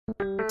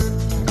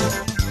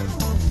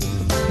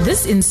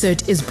This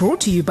insert is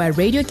brought to you by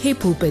Radio K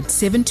Pulpit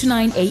 7 to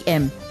 9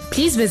 a.m.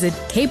 Please visit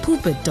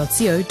kpulpit.co.za.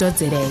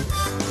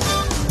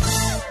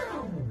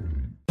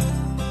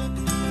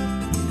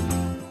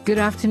 Good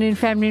afternoon,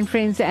 family and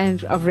friends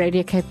and of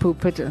Radio K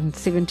Pulpit on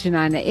 7 to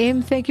 9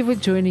 a.m. Thank you for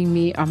joining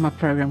me on my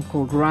program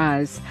called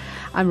Rise.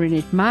 I'm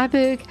Renette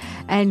Myberg,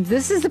 and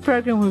this is the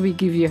program where we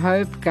give you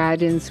hope,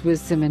 guidance,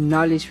 wisdom, and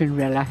knowledge when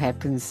real life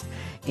happens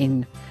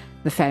in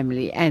the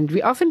family. And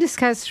we often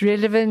discuss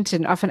relevant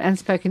and often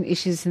unspoken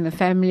issues in the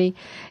family,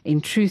 in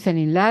truth and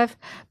in love.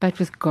 But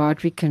with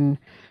God, we can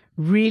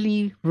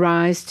really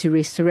rise to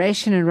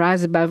restoration and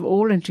rise above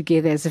all and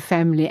together as a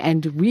family.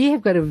 And we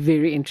have got a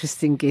very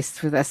interesting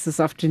guest with us this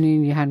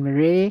afternoon, Johan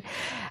Marais.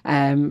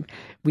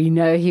 We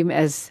know him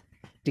as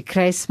De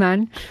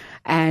Kruisman,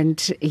 and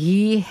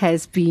he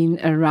has been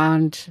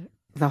around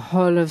the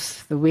whole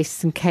of the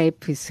Western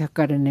Cape. He's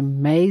got an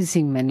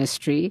amazing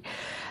ministry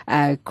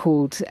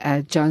called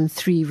John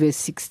 3 verse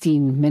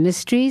 16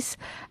 Ministries,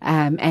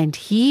 and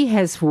he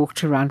has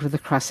walked around with a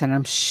cross, and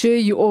I'm sure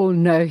you all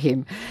know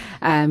him.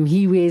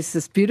 He wears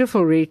this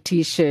beautiful red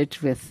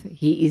t-shirt with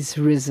 "He is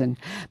risen."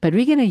 But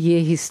we're going to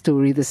hear his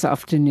story this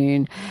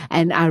afternoon,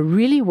 and I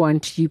really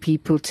want you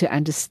people to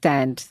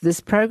understand this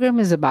program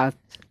is about,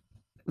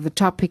 the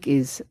topic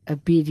is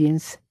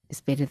obedience is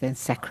better than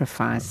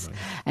sacrifice.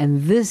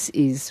 And this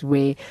is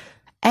where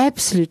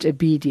absolute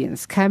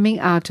obedience, coming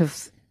out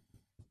of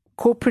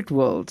corporate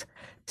world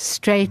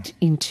straight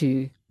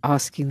into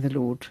asking the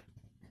Lord,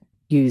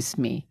 use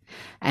me.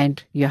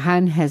 And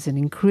Johan has an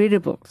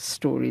incredible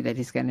story that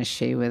he's going to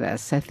share with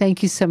us. So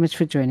thank you so much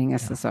for joining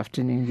us this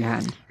afternoon,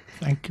 Johan.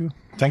 Thank you.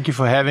 Thank you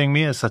for having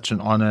me. It's such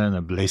an honor and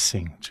a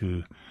blessing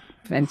to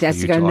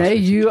Fantastic. I know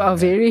you are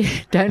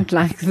don't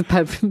like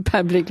the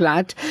public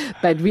light,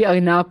 but we are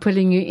now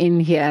pulling you in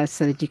here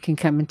so that you can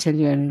come and tell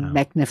your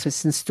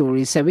magnificent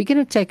story. So we're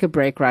going to take a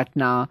break right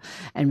now,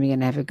 and we're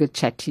going to have a good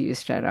chat to you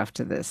straight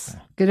after this.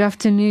 Good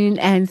afternoon,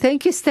 and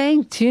thank you for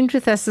staying tuned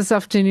with us this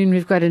afternoon.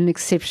 We've got an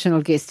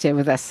exceptional guest here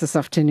with us this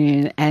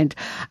afternoon, and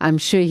I'm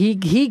sure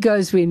he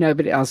goes where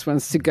nobody else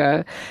wants to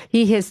go.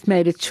 He has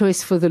made a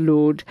choice for the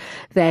Lord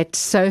that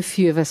so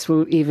few of us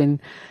will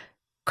even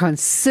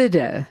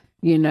consider.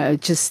 You know,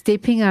 just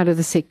stepping out of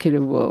the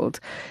secular world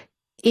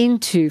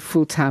into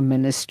full-time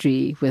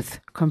ministry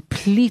with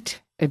complete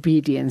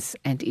obedience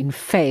and in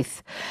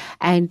faith.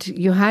 And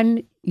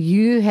Johan,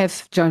 you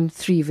have John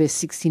 3 verse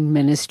 16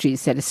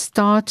 Ministries that has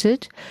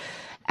started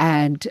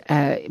and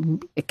a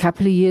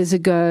couple of years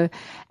ago.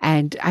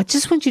 And I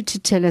just want you to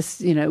tell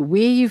us, you know,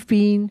 where you've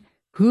been,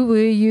 who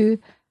were you,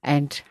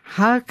 and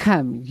how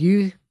come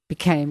you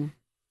became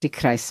De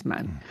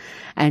Kruisman.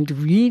 And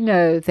we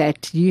know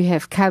that you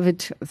have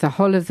covered the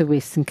whole of the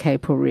Western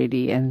Cape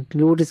already, and the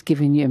Lord has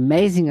given you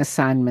amazing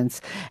assignments,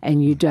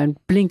 and you don't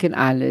blink an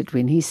eyelid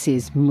when He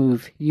says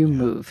move, you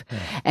move. Yeah.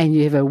 And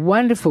you have a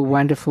wonderful,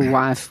 wonderful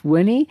wife,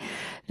 Winnie,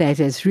 that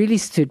has really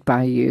stood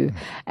by you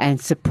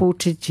and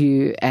supported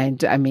you.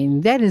 And I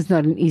mean, that is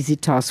not an easy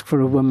task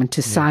for a woman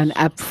to sign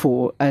up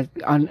for,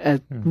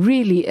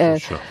 really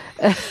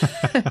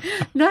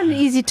not an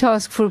easy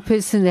task for a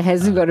person that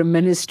hasn't got a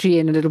ministry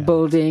and a little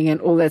building and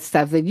all that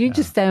stuff, that you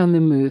just stay on the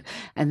move,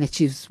 and that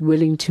she's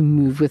willing to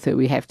move with her.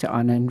 We have to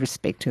honor and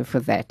respect her for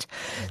that.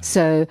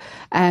 So,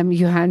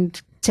 Johan,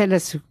 tell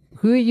us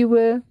who you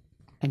were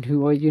and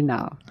who are you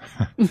now?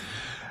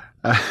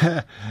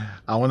 I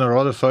want to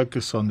rather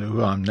focus on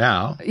who I'm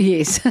now.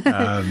 Yes,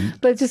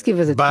 but just give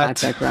us a tight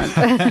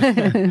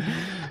background.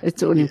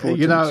 It's all important.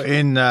 You know,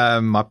 in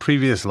my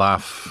previous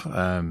life,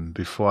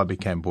 before I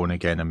became born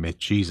again and met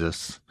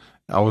Jesus,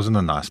 I wasn't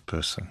a nice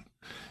person.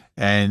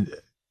 And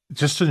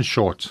just in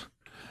short,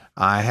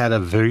 I had a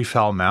very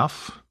foul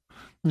mouth,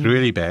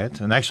 really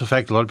bad. In actual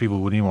fact, a lot of people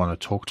wouldn't even want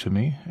to talk to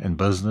me in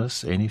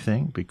business,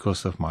 anything,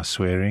 because of my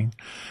swearing.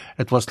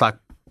 It was like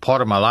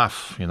part of my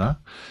life, you know.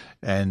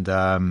 And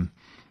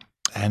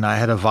I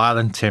had a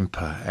violent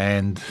temper,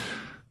 and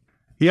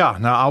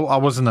I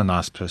wasn't a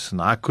nice person.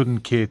 I couldn't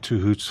care two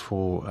hoots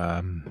for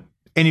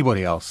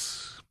anybody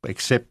else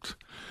except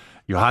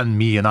Johan,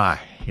 me, and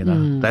I. You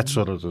know, that's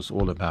what it was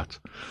all about.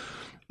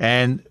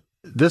 And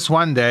this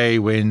one day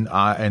when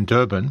in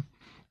Durban,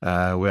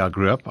 where I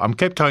grew up, I'm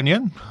Cape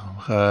Townian,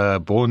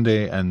 born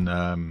there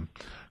in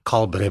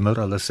Karl Bremer,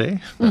 hulle sê.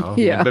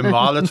 By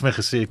my het my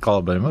gesê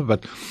Karl Bremer,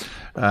 but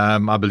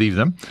I believe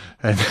them.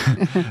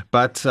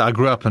 But I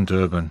grew up in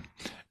Durban,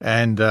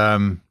 and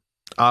I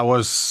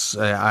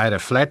had a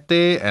flat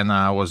there, and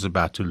I was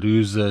about to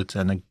lose it,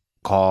 and a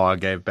car I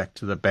gave back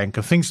to the bank,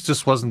 and things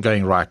just wasn't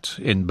going right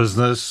in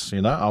business.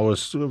 You know, I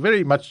was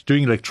very much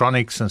doing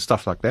electronics and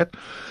stuff like that,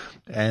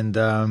 and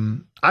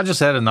I just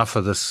had enough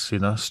of this, you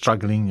know,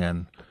 struggling,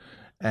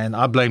 and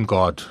I blamed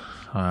God.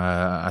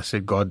 I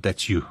said, God,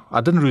 that's you.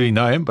 I didn't really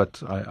know him,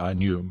 but I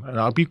knew him. And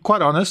I'll be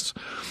quite honest.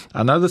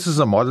 I know this is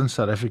a modern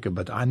South Africa,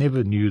 but I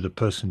never knew the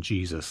person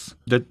Jesus.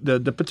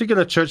 The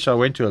particular church I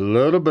went to a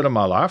little bit of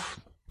my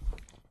life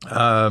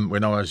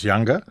when I was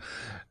younger,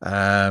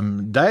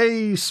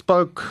 they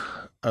spoke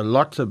a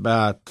lot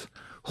about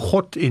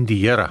God in die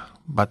Here,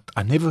 but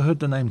I never heard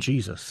the name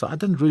Jesus. So I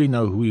didn't really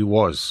know who he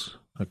was.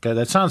 Okay,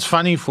 that sounds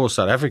funny for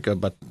South Africa,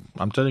 but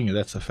I'm telling you,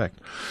 that's a fact.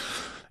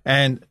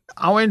 And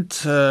I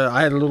went,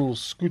 I had a little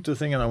scooter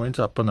thing, and I went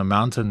up on a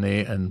mountain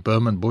there in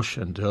Burman Bush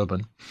in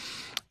Durban.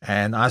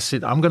 And I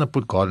said, I'm going to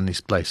put God in his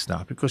place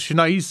now, because,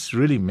 he's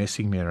really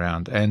messing me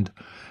around. And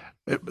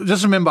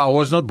just remember, I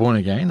was not born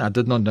again. I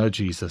did not know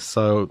Jesus.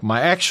 So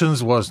my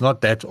actions was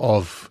not that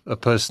of a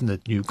person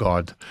that knew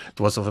God. It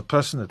was of a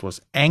person that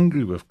was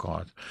angry with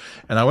God.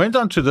 And I went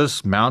onto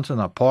this mountain,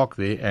 I parked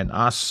there, and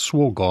I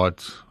swore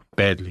God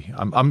badly.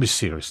 I'm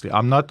seriously.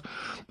 I'm not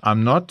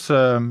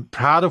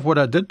proud of what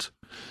I did.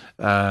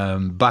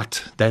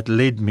 But that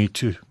led me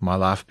to my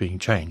life being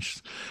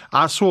changed.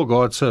 I saw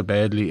God so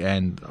badly,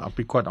 and I'll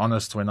be quite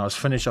honest, when I was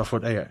finished, I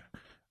thought, hey,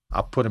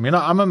 I put him,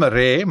 I'm a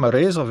Marais.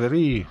 Marais are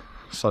very,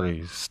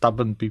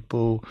 stubborn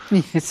people,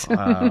 Yes.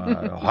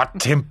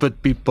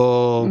 hot-tempered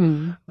people.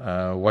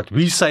 What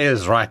we say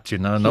is right,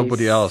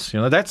 nobody else.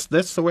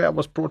 That's the way I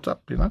was brought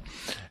up,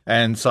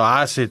 And so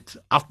I said,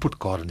 I've put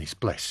God in his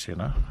place,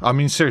 I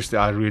mean, seriously,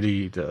 I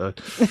really, the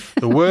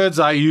words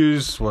I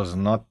used was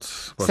not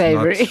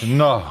Savory.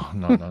 No.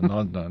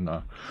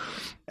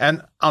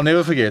 And I'll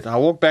never forget, I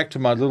walked back to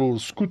my little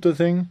scooter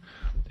thing,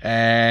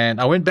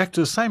 and I went back to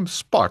the same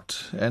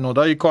spot. And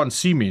although you can't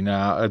see me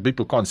now,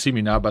 people can't see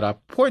me now, but I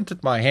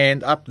pointed my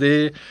hand up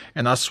there,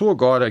 and I saw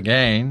God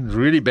again,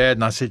 really bad.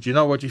 And I said, you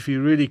know what, if you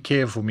really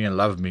care for me and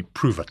love me,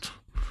 prove it.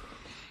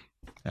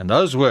 And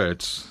those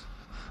words...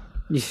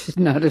 You should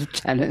not have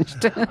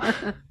challenged.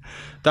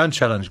 Don't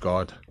challenge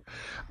God.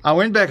 I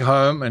went back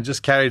home and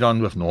just carried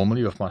on with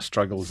my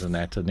struggles and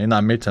that. And then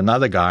I met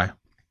another guy,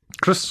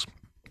 Chris,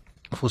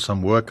 for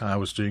some work I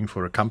was doing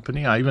for a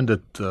company. I even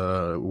did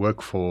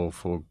work for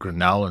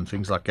Grinnell and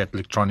things like that,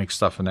 electronic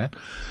stuff and that.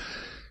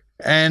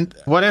 And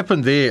what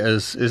happened there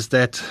is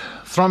that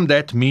from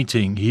that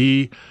meeting,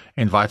 he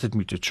invited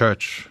me to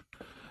church.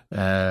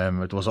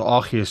 It was an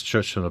RGS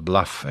church in the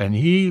Bluff, and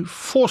he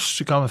forced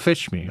to come and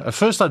fetch me. At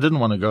first, I didn't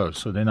want to go,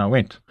 so then I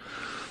went.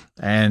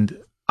 And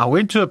I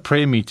went to a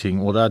prayer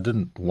meeting, although I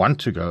didn't want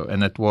to go,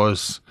 and it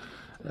was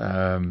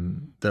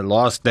the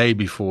last day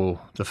before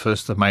the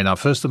 1st of May. Now,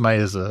 1st of May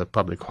is a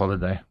public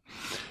holiday.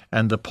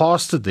 And the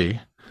pastor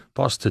there,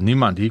 Pastor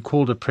Niemand, he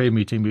called a prayer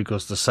meeting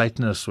because the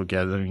Satanists were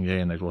gathering there,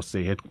 and it was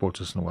their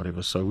headquarters and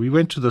whatever. So we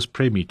went to this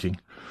prayer meeting,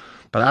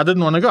 but I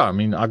didn't want to go. I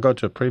mean, I got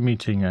to a prayer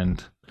meeting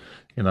and,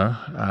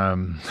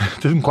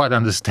 didn't quite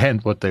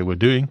understand what they were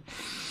doing.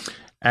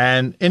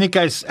 And in any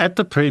case, at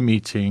the prayer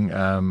meeting,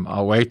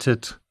 I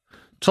waited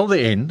till the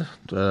end.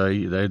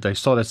 They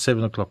started at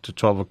 7 o'clock to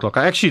 12 o'clock.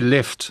 I actually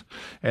left.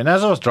 And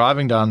as I was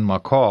driving down my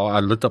car,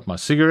 I lit up my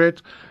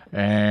cigarette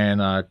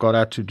and I got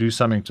out to do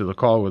something to the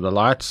car with the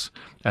lights.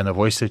 And a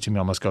voice said to me,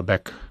 I must go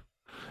back.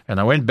 And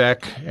I went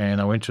back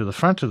and I went to the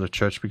front of the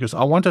church because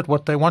I wanted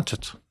what they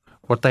wanted,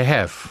 what they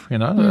have,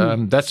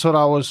 That's what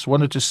I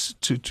wanted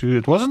to.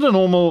 It wasn't a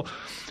normal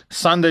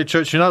Sunday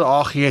church, the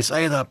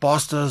RGS, the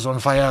pastors on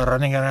fire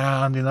running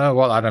around,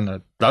 Well, I don't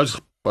know. Those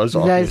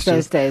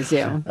days,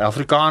 yeah.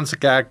 Afrikaanse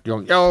kerk,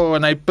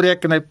 en hy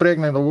preek en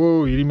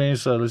hierdie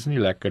mense, hulle is nie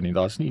lekker nie.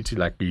 Daar's nie ietsie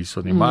lekker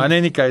hierso nie. Maar in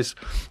any case,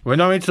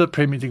 when I went to the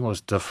prayer meeting, it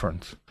was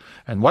different.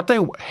 And what they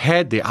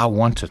had there, I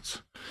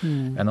wanted.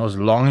 And I was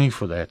longing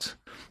for that.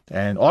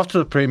 And after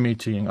the prayer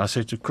meeting, I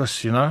said to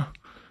Chris,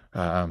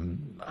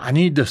 I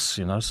need this,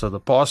 So the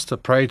pastor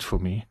prayed for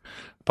me.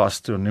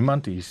 Pastor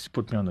Niemand, he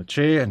put me on the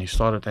chair and he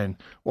started, and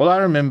all I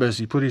remember is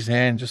he put his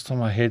hand just on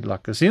my head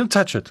like this. He didn't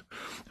touch it.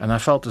 And I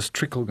felt this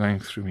trickle going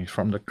through me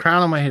from the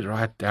crown of my head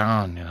right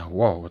down.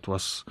 Whoa, it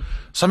was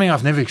something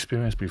I've never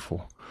experienced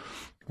before.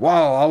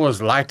 Wow, I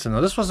was light. And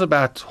this was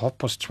about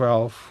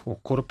 12:30 or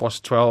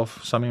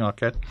 12:15, something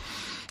like that.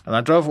 And I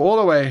drove all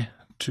the way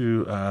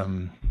to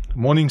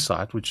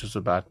Morningside, which is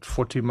about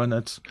 40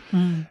 minutes.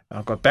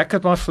 I got back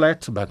at my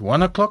flat about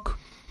 1 o'clock.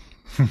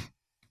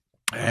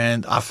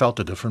 And I felt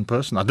a different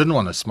person. I didn't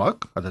want to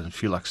smoke. I didn't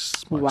feel like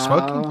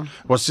smoking.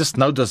 It was just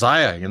no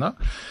desire,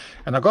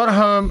 And I got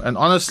home, and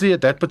honestly,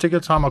 at that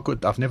particular time,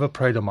 I've never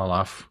prayed in my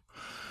life.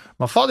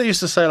 My father used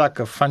to say like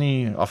a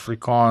funny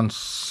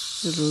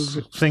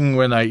Afrikaans thing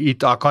when I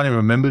eat. I can't even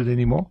remember it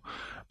anymore.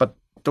 But,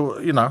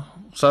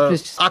 so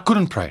I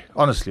couldn't pray.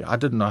 Honestly, I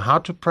didn't know how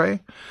to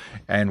pray.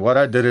 And what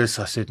I did is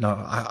I said,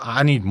 no,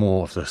 I need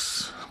more of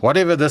this.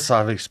 Whatever this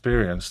I've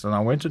experienced. And I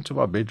went into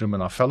my bedroom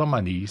and I fell on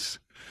my knees.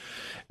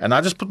 And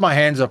I just put my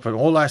hands up and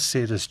all I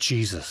said is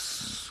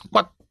Jesus.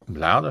 Quite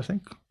loud, I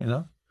think,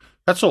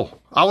 That's all.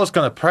 I was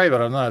going to pray,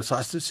 but I don't know. So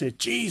I just said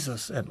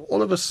Jesus. And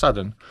all of a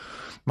sudden,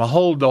 the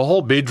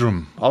whole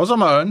bedroom, I was on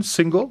my own,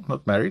 single,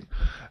 not married,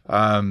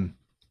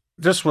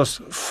 just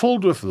was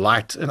filled with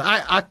light. And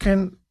I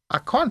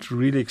can't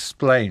really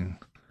explain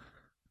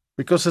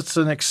because it's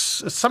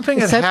something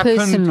that so happened.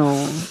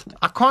 Personal.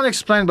 I can't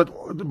explain, but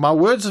my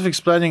words of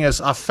explaining is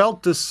I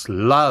felt this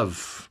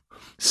love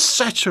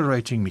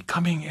saturating me,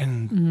 coming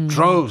in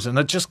droves, and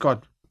it just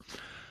got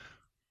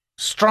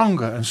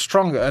stronger and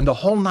stronger. And the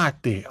whole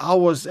night there, I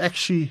was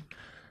actually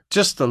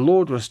the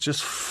Lord was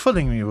just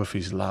filling me with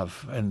his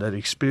love and that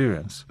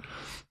experience.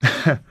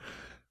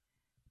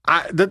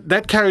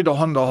 that carried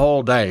on the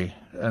whole day.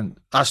 And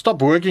I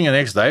stopped working the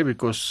next day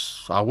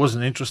because I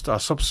wasn't interested.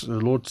 The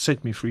Lord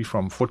set me free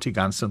from 40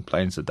 Gunson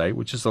planes a day,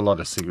 which is a lot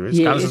of cigarettes.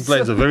 Yes. Gunson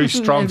planes are very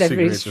strong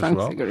cigarettes as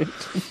well. Cigarette.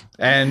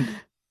 And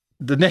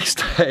the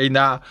next day,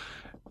 now,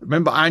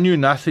 remember, I knew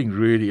nothing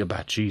really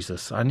about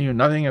Jesus. I knew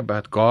nothing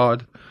about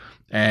God.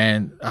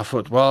 And I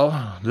thought,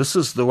 well, this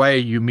is the way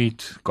you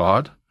meet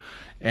God.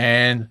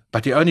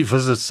 But he only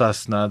visits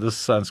us. Now, this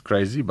sounds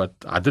crazy, but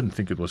I didn't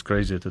think it was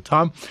crazy at the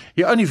time.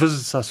 He only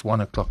visits us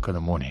 1 o'clock in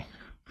the morning.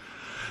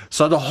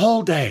 So the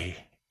whole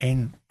day,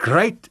 in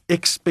great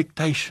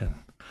expectation,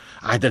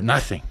 I did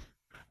nothing.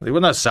 There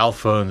were no cell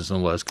phones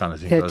and all those kind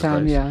of things those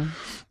days. Yeah.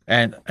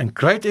 And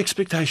great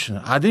expectation.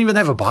 I didn't even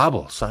have a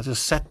Bible, so I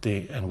just sat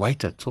there and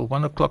waited till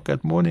 1 o'clock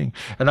that morning.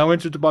 And I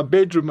went into my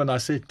bedroom and I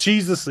said,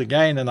 Jesus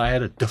again, and I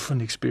had a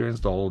different experience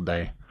the whole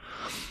day.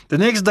 The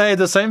next day,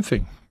 the same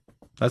thing.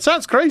 That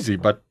sounds crazy,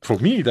 but for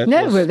me, that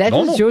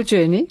was your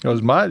journey. It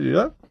was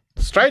my,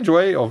 strange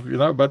way of,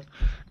 but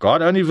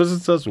God only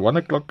visits us 1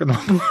 o'clock in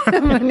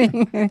the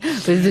morning.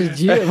 Visited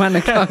you at 1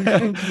 o'clock.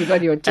 You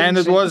got your attention. And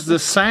it was the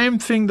same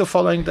thing the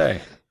following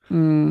day.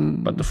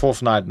 But the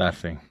fourth night,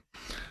 nothing.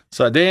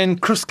 So then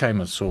Chris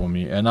came and saw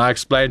me, and I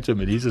explained to him,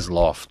 and he just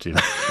laughed.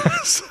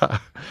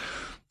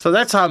 So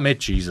that's how I met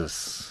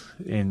Jesus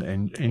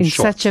in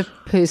short. Such a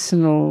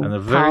personal, in a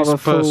very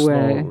powerful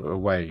personal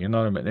way. You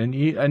know what I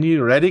mean? And he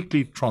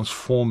radically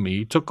transformed me.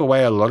 He took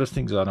away a lot of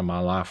things out of my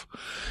life.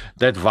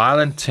 That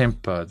violent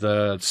temper,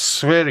 the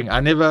swearing. I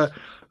never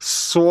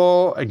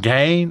swore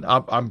again.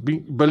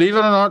 Believe it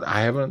or not,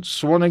 I haven't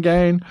sworn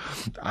again.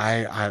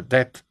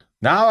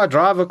 Now I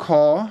drive a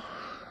car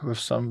with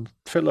some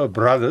fellow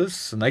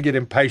brothers, and they get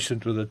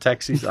impatient with the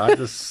taxis. I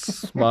just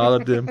smile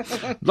at them.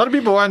 A lot of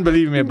people won't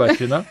believe me,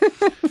 but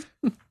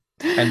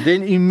And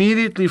then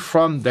immediately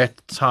from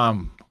that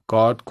time,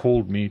 God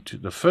called me to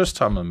the first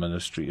time in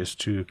ministry is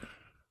to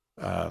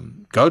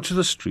go to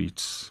the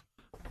streets,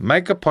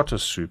 make a pot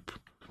of soup,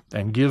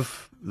 and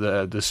give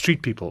the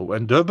street people.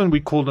 In Durban, we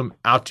call them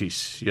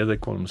outies. Here they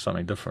call them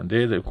something different.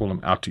 There they call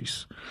them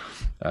outies.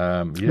 We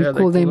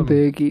call them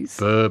burgies.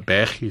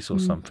 Bergies or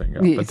something.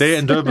 Yeah. Yes. But there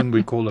in Durban,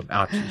 we call them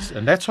outies.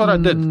 And that's what I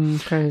did.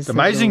 The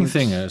amazing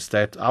thing is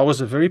that I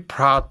was a very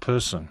proud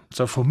person.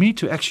 So for me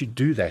to actually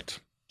do that,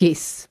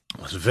 yes,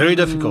 it was very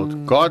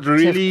difficult. God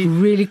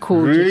really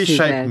called you to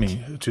shaped that.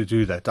 me to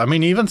do that. I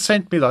mean,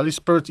 the Holy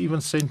Spirit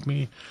even sent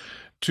me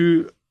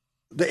to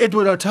the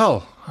Edward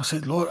Hotel. I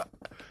said, Lord,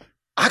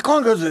 I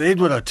can't go to the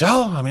Edward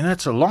Hotel. I mean,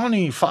 that's a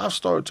Lonnie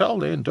 5-star hotel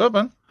there in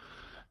Durban.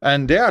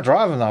 And there I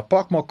drive and I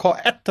park my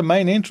car at the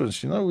main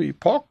entrance. We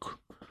park.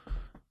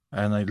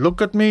 And they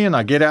look at me and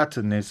I get out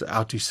and there's an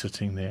outie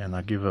sitting there and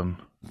I give him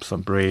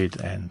some bread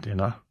and,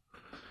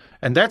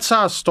 And that's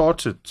how I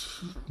started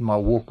my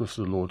walk with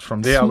the Lord.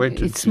 From there I went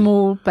to... It's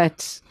small,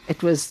 but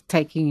it was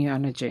taking you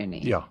on a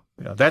journey. Yeah.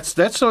 That's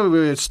how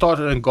it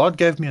started. And God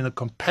gave me a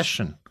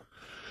compassion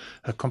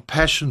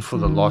for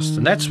the lost.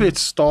 And that's where it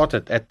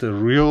started, at the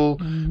real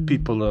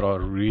people that are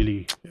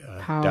really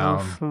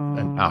down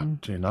and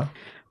out,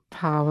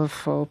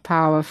 Powerful.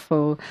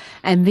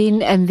 And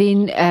then,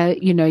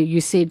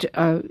 you said,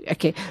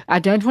 okay, I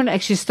don't want to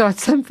actually start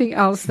something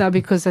else now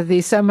because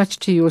there's so much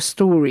to your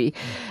story.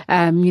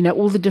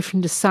 All the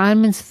different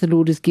assignments the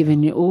Lord has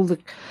given you, all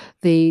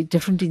the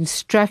different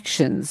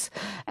instructions.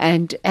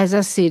 And as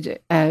I said,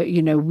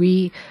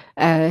 we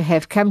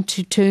have come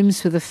to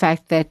terms with the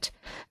fact that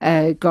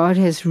God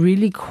has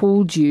really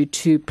called you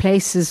to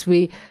places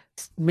where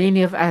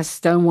many of us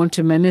don't want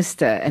to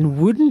minister and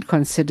wouldn't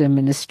consider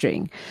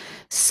ministering.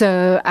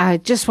 So I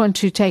just want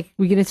to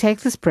we're going to take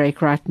this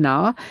break right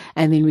now,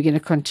 and then we're going to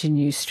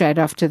continue straight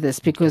after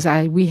this because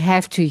we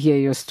have to hear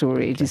your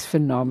story. It is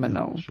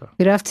phenomenal. Sure.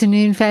 Good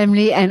afternoon,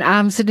 family. And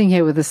I'm sitting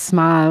here with a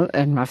smile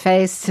on my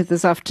face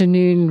this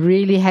afternoon.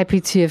 Really happy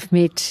to have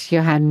met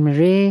Johan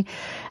Marais.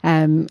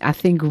 I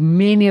think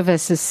many of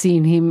us have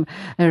seen him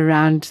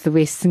around the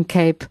Western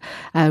Cape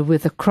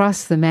with a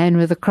cross, the man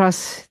with a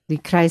cross, the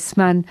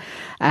Kruisman.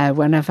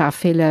 One of our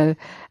fellow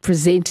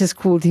presenters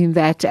called him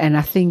that, and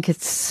I think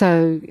it's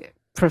so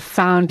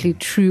profoundly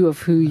true of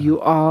who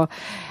you are.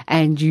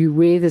 And he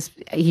wears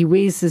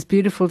this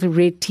beautiful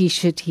red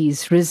t-shirt.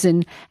 He's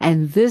risen,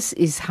 and this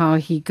is how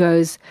he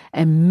goes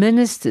and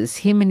ministers,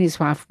 him and his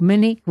wife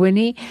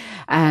Winnie,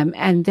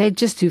 and they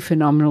just do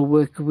phenomenal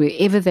work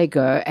wherever they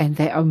go, and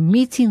they are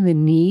meeting the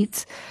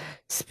needs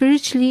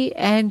spiritually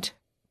and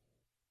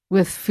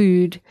with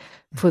food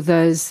for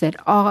those that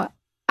are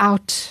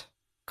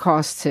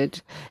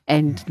outcasted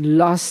and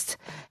lost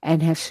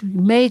and have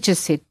major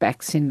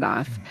setbacks in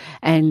life.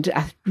 And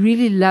I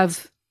really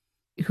love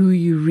who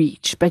you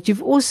reach, but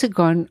you've also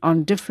gone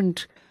on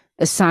different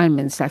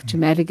assignments like to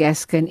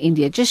Madagascar and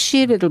India. Just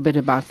share a little bit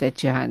about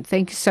that, Johan.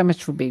 Thank you so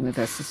much for being with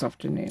us this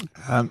afternoon.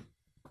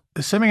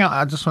 Something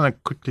I just want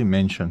to quickly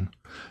mention.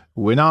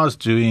 When I was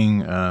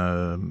doing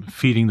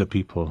feeding the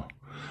people,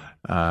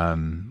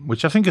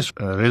 which I think is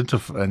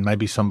relative, and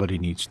maybe somebody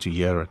needs to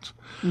hear it.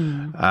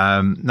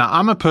 Now,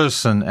 I'm a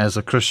person, as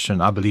a Christian,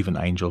 I believe in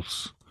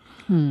angels.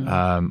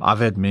 I've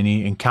had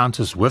many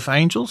encounters with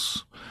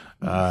angels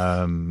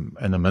in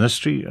the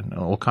ministry and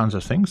all kinds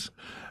of things.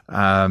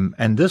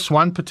 And this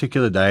one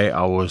particular day,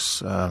 I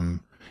was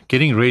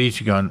getting ready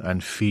to go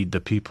and feed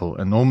the people.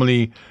 And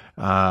normally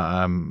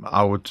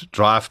I would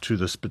drive to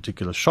this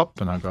particular shop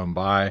and I go and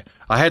buy.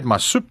 I had my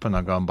soup and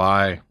I go and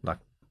buy like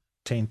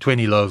 10,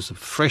 20 loaves of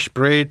fresh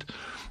bread,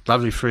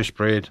 lovely fresh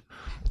bread.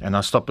 And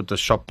I stop at the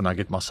shop and I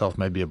get myself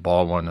maybe a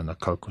bar one and a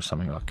Coke or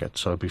something like that.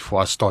 So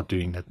before I start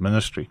doing that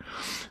ministry.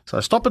 So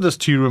I stop at this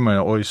tea room and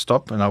I always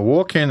stop. And I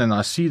walk in and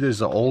I see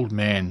there's an old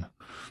man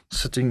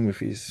sitting with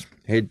his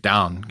head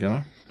down,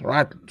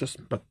 right,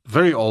 but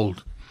very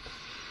old.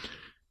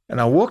 And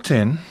I walked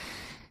in,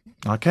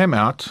 I came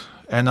out,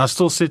 and I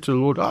still said to the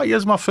Lord,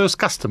 here's my first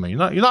customer.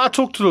 I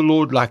talk to the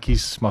Lord like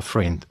he's my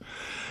friend.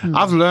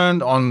 I've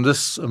learned on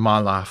this in my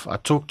life, I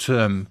talk to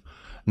him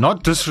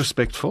not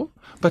disrespectful,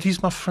 but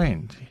he's my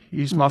friend.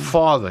 He's my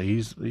father.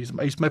 He's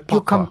my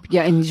papa.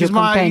 And he's your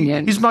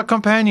companion. He's my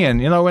companion.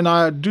 When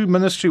I do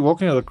ministry,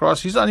 walking to the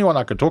cross, he's the only one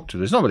I can talk to.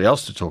 There's nobody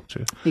else to talk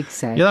to.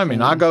 Exactly. You know what I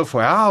mean? I go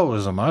for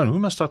hours on my own. Who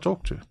must I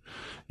talk to?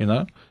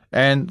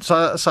 And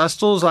so I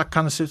still was like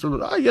kind of said to the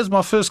Lord, here's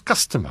my first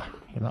customer.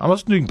 I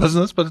wasn't doing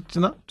business, but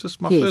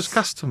just my first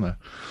customer.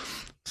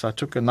 So I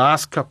took a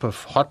nice cup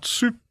of hot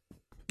soup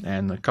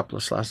and a couple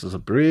of slices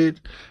of bread,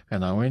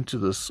 and I went to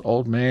this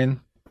old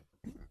man,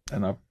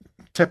 and I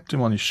tapped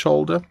him on his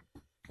shoulder,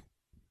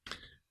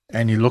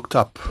 and he looked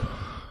up.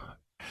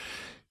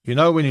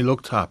 When he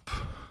looked up,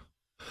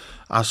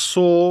 I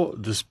saw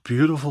this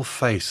beautiful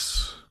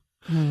face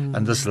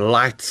and this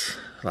light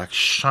like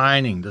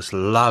shining, this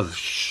love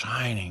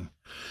shining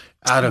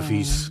out of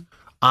his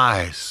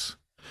eyes.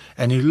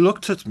 And he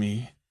looked at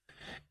me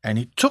and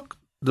he took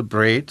the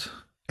bread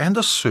and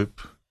the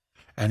soup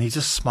and he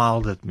just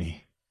smiled at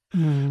me.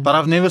 But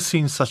I've never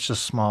seen such a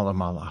smile in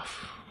my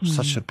life,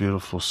 such a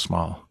beautiful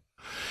smile.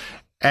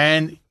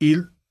 And he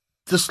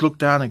just looked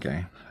down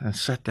again and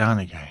sat down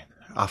again.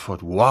 I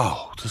thought,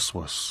 wow, this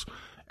was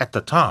at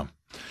the time.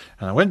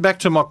 And I went back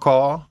to my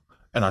car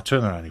and I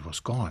turned around, he was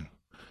gone.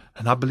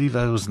 And I believe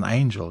that was an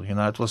angel.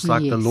 It was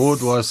like the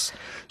Lord was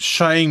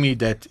showing me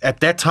that at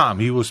that time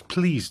he was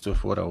pleased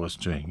with what I was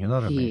doing. You know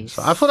what I mean?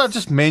 So I thought I'd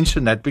just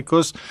mention that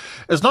because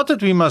it's not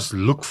that we must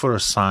look for a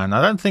sign.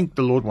 I don't think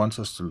the Lord wants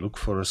us to look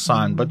for a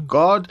sign, but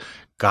God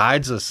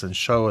guides us and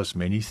show us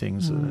many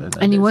things.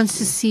 And he wants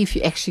to see if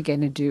you're actually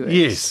going to do it.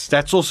 Yes,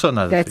 that's also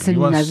another thing.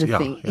 That's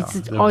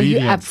another thing. Are you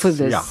up for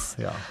this?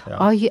 Yeah.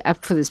 Are you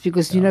up for this?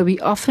 Because, we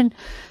often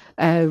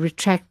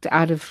retract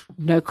out of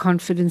no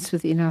confidence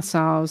within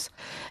ourselves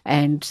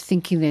and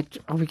thinking that,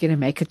 are we going to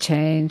make a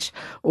change?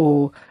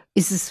 Or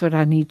is this what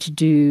I need to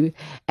do?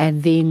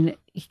 And then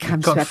he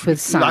comes back with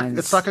signs.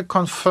 It's like a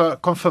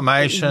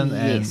confirmation,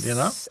 and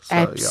So,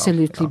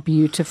 absolutely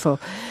beautiful.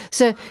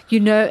 So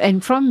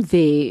and from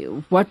there,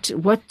 what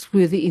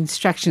were the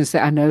instructions?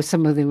 That I know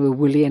some of them were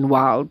woolly and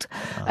wild.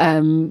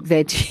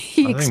 That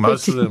he I think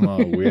most of them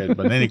are weird,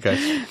 but in any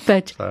case,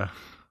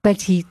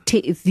 But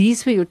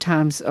these were your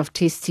times of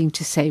testing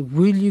to say,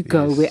 will you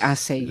go where I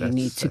say you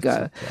need to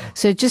go?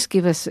 So just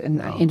give us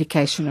an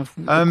indication of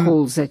the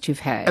calls that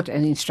you've had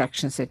and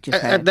instructions that you've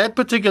had. At that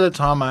particular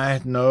time, I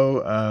had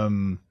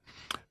no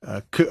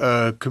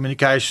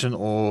communication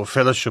or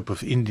fellowship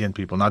with Indian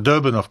people. Now,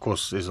 Durban, of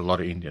course, there's a lot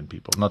of Indian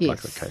people, not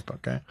like the Cape,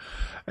 okay?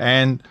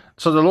 And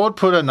so the Lord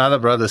put another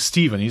brother,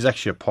 Stephen, he's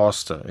actually a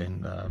pastor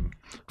in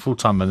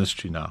full-time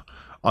ministry now,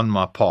 on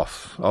my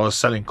path. I was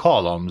selling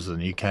car alarms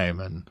and he came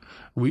and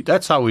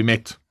that's how we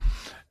met.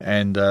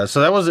 And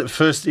so that was the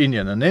first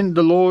Indian. And then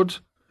the Lord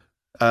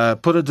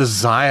put a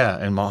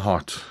desire in my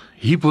heart.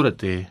 He put it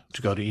there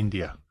to go to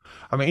India.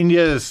 I mean,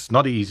 India is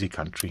not an easy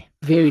country.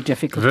 Very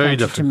difficult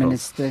to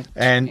minister.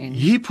 And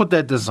he put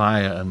that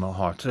desire in my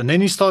heart. And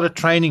then he started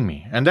training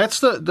me. And that's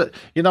the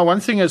one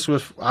thing is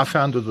I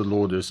found with the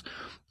Lord is,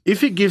 if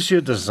he gives you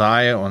a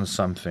desire on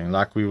something,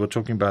 like we were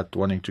talking about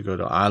wanting to go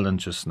to Ireland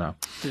just now,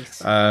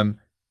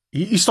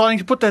 he's starting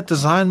to put that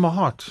desire in my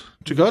heart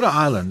to go to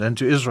Ireland and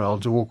to Israel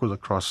to walk with the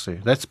cross there.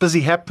 That's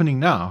busy happening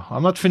now.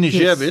 I'm not finished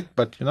here yet,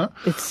 but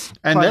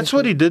and that's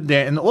what he did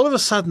there. And all of a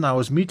sudden I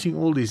was meeting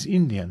all these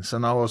Indians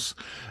and I was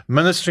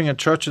ministering at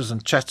churches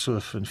in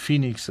Chatsworth and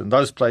Phoenix and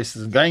those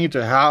places and going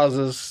into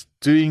houses,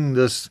 doing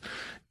this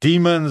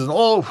demons and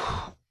all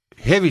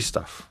heavy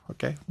stuff,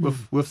 okay,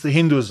 with the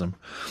Hinduism.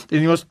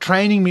 And he was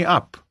training me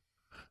up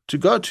to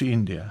go to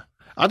India.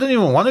 I didn't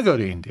even want to go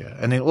to India.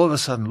 And then all of a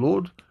sudden,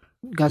 Lord,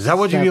 is that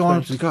what you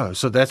wanted to go?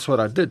 So that's what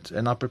I did.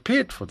 And I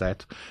prepared for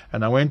that.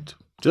 And I went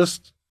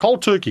just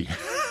cold turkey.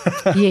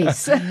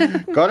 Yes.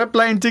 Got a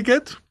plane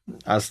ticket.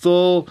 I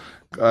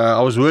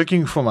was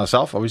working for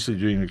myself, obviously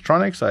doing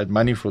electronics. I had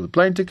money for the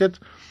plane ticket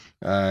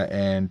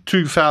and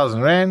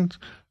 2,000 Rand.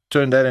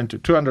 Turned that into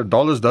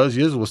 $200 those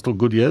years. It was still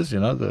good years,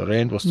 the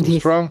Rand was still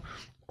strong.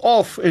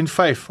 Off in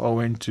faith, I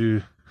went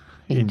to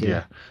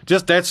India.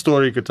 Just that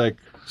story could take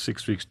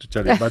 6 weeks to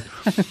tell you. But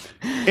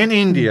in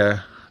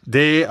India,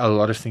 there a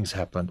lot of things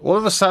happened. All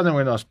of a sudden,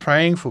 when I was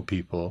praying for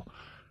people,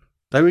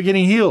 They were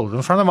getting healed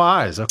in front of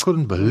my eyes. I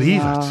couldn't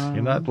believe Wow.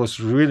 it. It was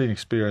really an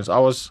experience.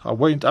 I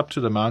went up to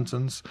the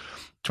mountains,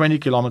 20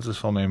 kilometers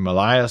from the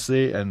Himalayas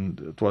there, and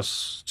it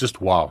was just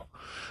wow.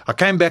 I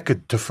came back a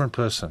different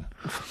person.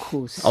 Of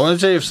course. I want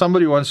to say, if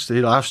somebody wants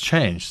their life's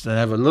changed and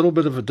have a little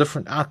bit of a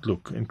different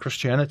outlook in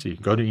Christianity,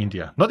 go to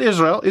India. Not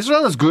Israel.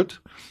 Israel is good,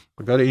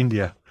 but go to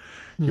India.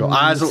 Your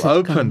eyes will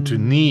open to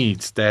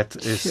needs that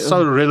is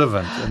so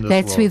relevant in this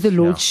That's world. where the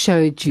Lord Yeah.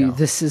 showed you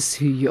this is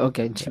who you are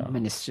going to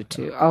minister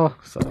to. Oh,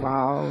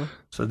 wow.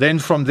 So then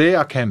from there,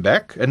 I came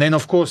back. And then,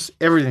 of course,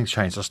 everything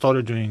changed. I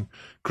started doing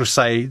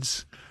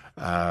crusades,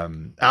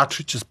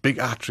 outreaches, big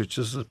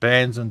outreaches,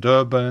 bands in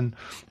Durban.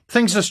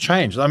 Things just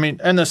changed. I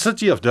mean, in the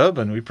city of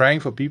Durban, we're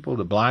praying for people.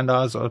 The blind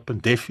eyes are open,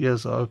 deaf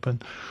ears are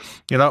open.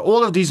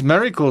 All of these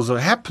miracles are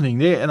happening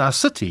there in our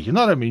city. You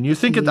know what I mean? You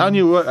think it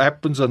only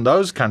happens in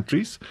those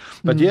countries,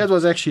 but it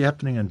was actually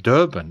happening in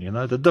Durban,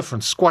 the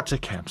different squatter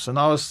camps. And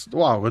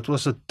it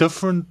was a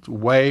different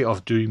way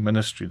of doing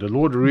ministry. The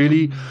Lord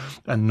really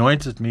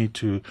anointed me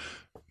to,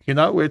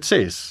 where it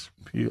says,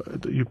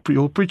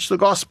 you'll preach the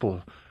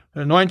gospel.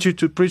 Anoint you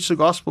to preach the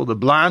gospel. The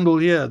blind will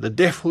hear, the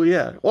deaf will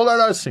hear. All of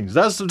those things.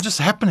 Those are just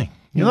happening.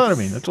 You know what I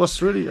mean? It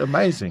was really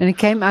amazing. And it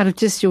came out of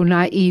just your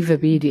naive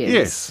obedience.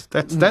 Yes,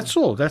 that's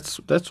all. That's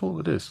all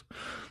it is.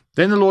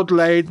 Then the Lord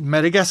laid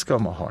Madagascar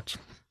on my heart.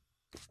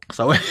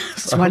 So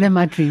It's one of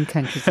my dream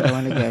countries I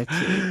want to go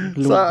to.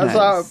 Lord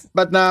knows.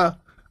 But now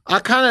I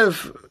kind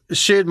of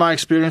shared my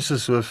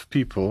experiences with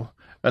people,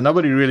 and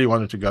nobody really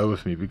wanted to go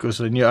with me because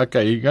they knew,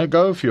 okay, you're going to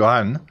go with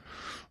Johan.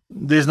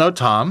 There's no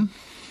time.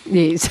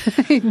 Yes,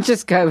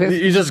 just go with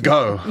You just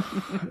go.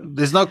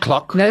 There's no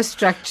clock. no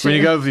structure. When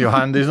you go with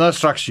Johan, there's no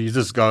structure. You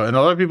just go. And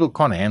a lot of people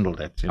can't handle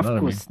that. You know what I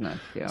mean? Of course not.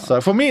 Yeah.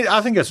 So for me, I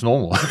think it's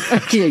normal.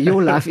 Yeah,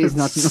 your life is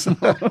not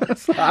normal. I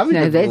think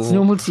No, it's that's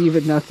normal to you,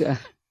 but not.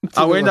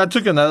 I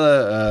took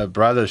another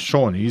brother,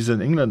 Sean. He's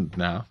in England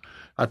now.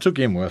 I took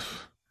him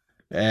with,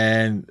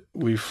 and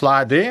we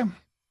fly there.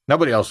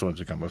 Nobody else wanted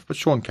to come with, but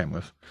Sean came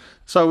with.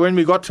 So when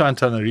we got to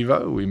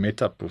Antananarivo, we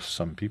met up with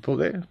some people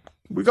there.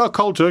 We got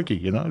cold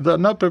turkey,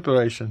 no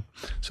preparation.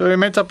 So we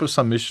met up with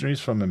some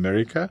missionaries from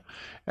America,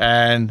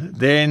 and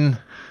then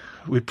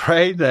we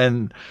prayed,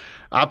 and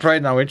I prayed,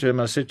 and I went to him.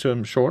 I said to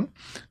him, Sean,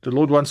 the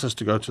Lord wants us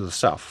to go to the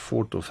south,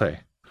 Fort Dauphin.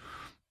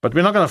 But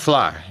we're not going to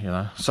fly,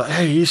 So,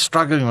 hey, he's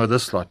struggling with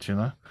this lot,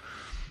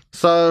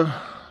 So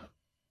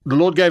the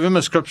Lord gave him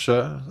a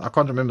scripture. I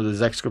can't remember the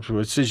exact scripture, but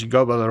it says you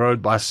go by the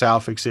road by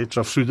south,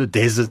 etc., through the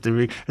desert.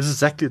 It's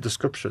exactly the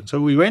description.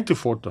 So we went to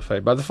Fort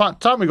Dauphin. By the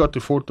time we got to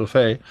Fort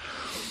Dauphin,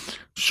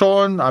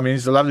 Sean,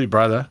 he's a lovely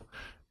brother.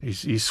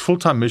 He's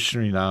full-time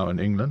missionary now in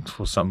England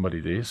for somebody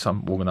there,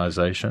 some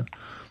organization.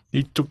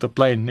 He took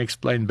the next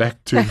plane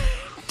back to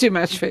Too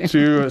much for him.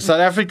 to South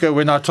Africa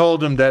when I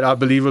told him that I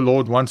believe the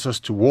Lord wants us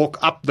to walk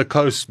up the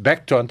coast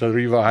back to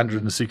Antananarivo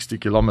 160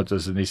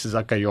 kilometers. And he says,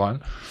 okay, Johan,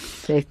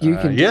 That you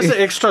can here's do.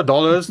 the extra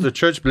dollars the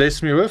church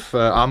blessed me with.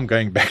 I'm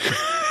going back.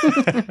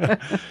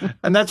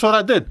 And that's what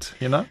I did,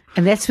 And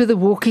that's where the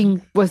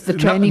walking was the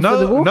training for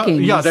the walking.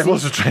 yeah, you that see.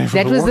 was the training for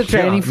That the was walking. the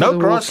training for no the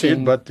cross walking.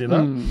 yet, but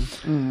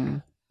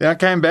Then I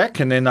came back,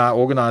 and then I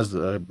organized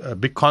a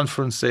big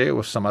conference there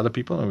with some other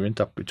people, and we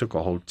took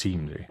a whole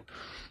team there.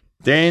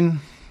 Then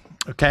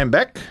I came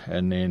back,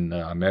 and then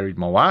I married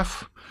my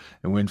wife,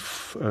 and went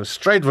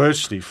straight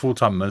virtually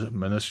full-time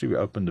ministry. We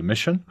opened a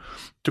mission,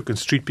 took in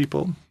street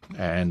people,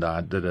 and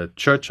I did a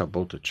church. I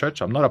built a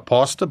church. I'm not a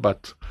pastor,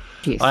 but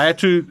Yes. I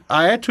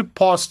had to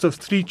pastor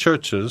 3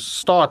 churches,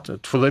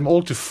 started for them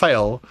all to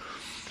fail.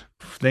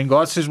 Then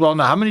God says, well,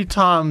 now, how many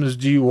times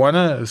do you want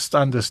to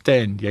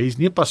understand? Yeah, he's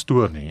not a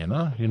pastor,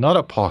 You're not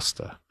a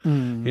pastor. You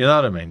know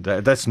what I mean?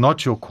 That's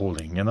not your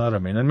calling. You know what I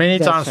mean? And many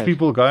That's times right.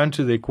 people go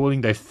into their calling,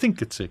 they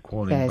think it's their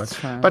calling.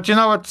 That's right. But you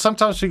know what?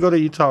 Sometimes we got to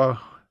hit our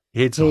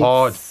heads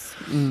hard.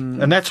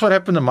 And that's what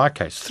happened in my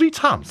case. 3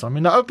 times.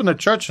 I opened a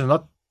church and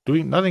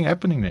nothing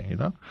happening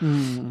there, But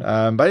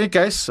in any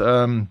case,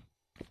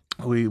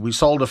 we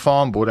sold a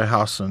farm, bought a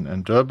house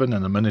in Durban,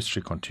 and the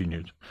ministry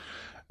continued.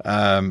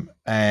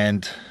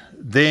 And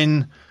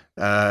then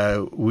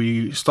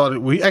we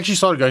actually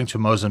started going to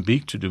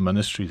Mozambique to do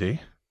ministry there.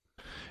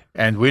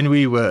 And when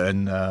we were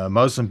in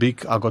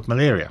Mozambique, I got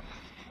malaria,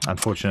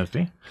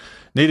 unfortunately.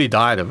 Nearly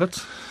died of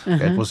it.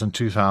 It was in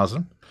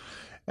 2000.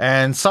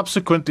 And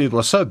subsequently, it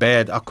was so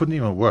bad, I couldn't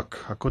even work.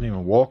 I couldn't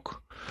even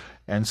walk.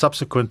 And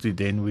subsequently,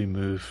 then we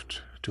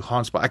moved to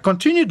Gansbaai. I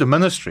continued the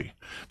ministry,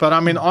 but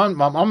I'm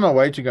on my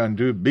way to go and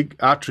do big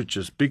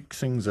outreaches, big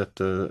things at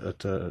the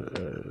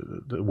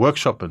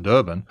workshop in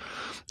Durban,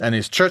 and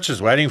his church is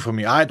waiting for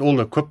me. I had all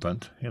the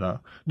equipment, to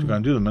go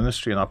and do the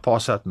ministry, and I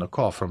pass out in the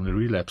car from the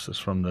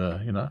relapses,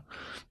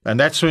 and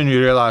that's when we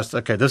realized,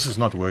 okay, this is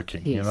not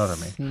working. Yes, you know what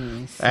I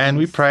mean? Yes, And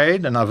we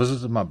prayed, and I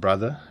visited my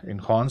brother in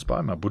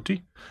Gansbaai, my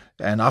boetie,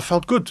 and I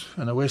felt good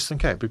in the Western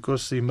Cape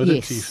because the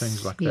humidity, Yes,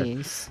 things like that.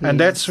 yes, And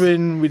yes. that's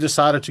when we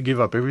decided to give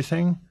up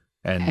everything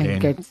and then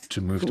get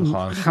to move to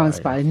Gansbaai.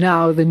 Gansbaai.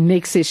 Now, the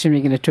next session,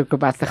 we're going to talk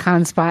about the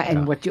Gansbaai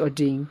and what you're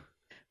doing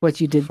what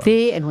you did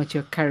there and what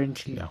you're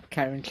currently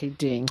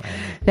doing.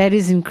 That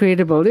is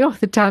incredible. Oh,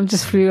 the time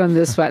just flew on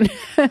this one.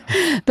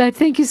 But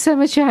thank you so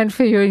much, Johan,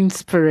 for your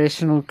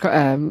inspirational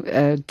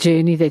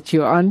journey that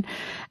you're on,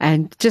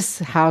 and just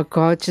how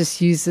God just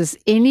uses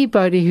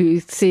anybody who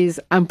says,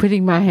 I'm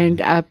putting my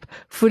hand up,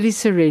 fully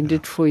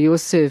surrendered for your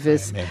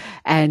service. Amen.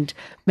 And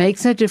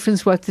makes no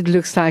difference what it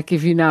looks like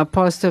if you're now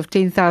pastor of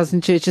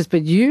 10,000 churches,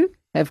 but you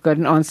have got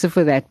an answer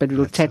for that. But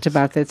we'll chat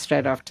about that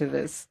straight after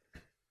this.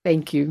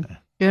 Thank you.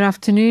 Good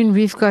afternoon.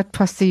 We've got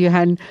Pastor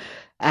Johan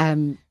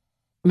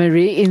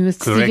Marie in the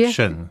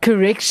studio.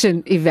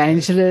 Correction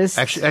evangelist.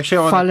 Actually,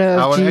 I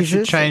want to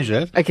actually change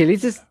that. Okay,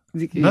 let's just.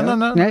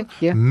 No.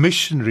 Yeah.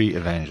 Missionary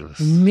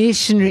evangelist.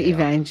 Missionary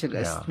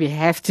evangelist. Yeah. We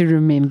have to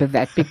remember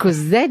that,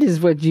 because that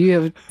is what you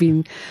have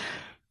been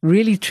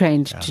really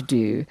trained to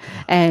do.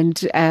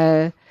 And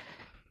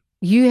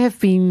you have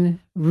been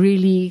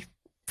really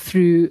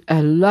through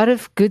a lot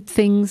of good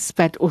things,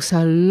 but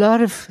also a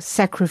lot of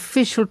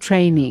sacrificial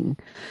training,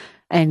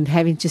 and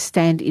having to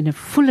stand in a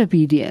full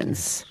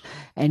obedience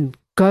and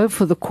go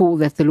for the call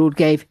that the Lord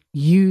gave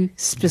you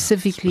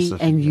specifically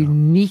and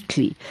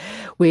uniquely,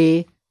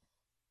 where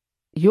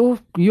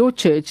your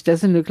church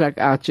doesn't look like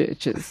our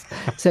churches.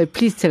 So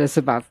please tell us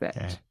about that.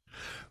 Yeah.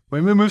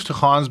 When we moved to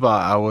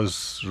Gansbaai, I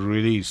was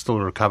really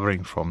still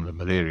recovering from the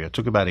malaria. It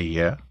took about a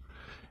year.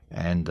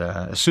 And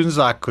as soon as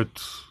I could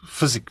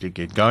physically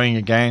get going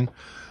again,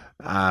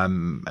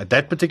 at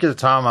that particular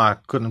time, I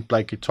couldn't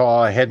play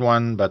guitar. I had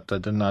one, but I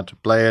didn't know how to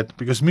play it,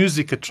 because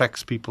music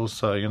attracts people.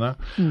 So,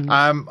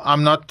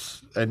 I'm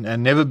not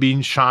and never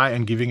been shy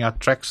in giving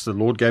out tracts. The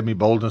Lord gave me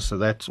boldness for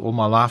that all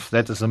my life.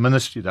 That is a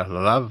ministry that I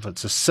love.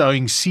 It's a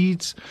sowing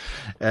seeds.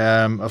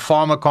 A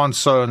farmer can't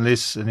sow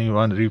unless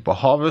anyone reap a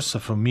harvest. So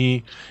for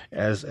me,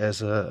 as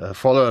a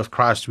follower of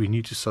Christ, we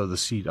need to sow the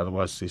seed.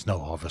 Otherwise, there's no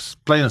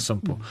harvest. Plain and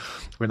simple.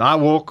 When I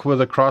walk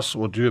with a cross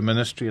or do a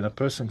ministry and a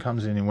person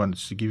comes in and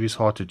wants to give his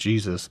heart to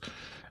Jesus,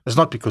 it's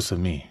not because of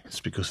me. It's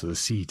because of the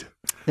seed.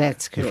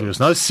 That's correct. If there was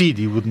no seed,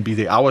 he wouldn't be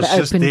there. I was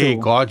just there.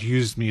 Door. God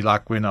used me,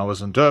 like when I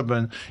was in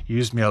Durban. He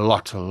used me a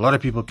lot. A lot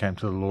of people came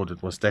to the Lord.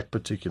 It was that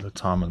particular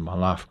time in my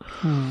life.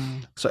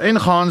 So in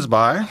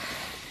Gansbaai,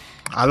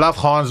 I love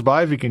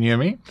Gansbaai, if you can hear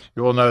me.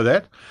 You all know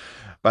that.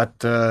 But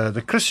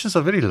the Christians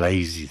are very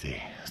lazy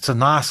there. It's a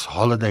nice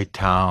holiday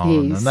town,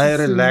 and they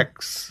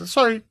relax.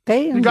 Sorry,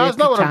 you guys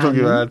know what I'm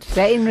talking about.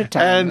 They're in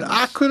retirement. And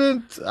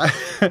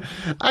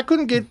I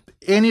couldn't get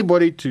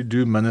anybody to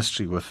do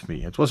ministry with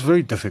me. It was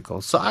very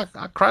difficult. So I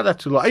cried out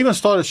to the Lord. I even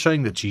started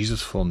showing the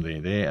Jesus film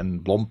there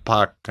and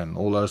Blompark and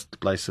all those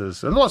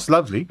places. And it was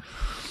lovely.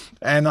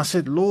 And I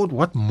said, Lord,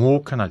 what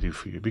more can I do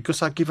for you?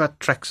 Because I give out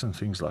tracts and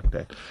things like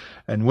that.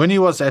 And when he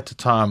was at the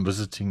time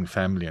visiting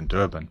family in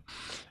Durban,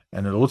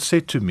 and the Lord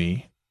said to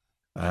me,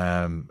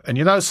 and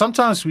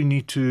sometimes we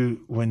need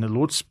to, when the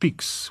Lord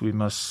speaks, we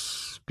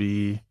must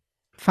be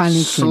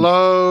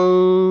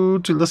slow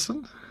to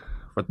listen.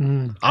 But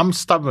I'm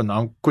stubborn,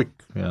 I'm quick,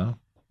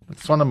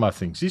 It's one of my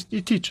things.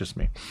 He teaches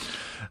me.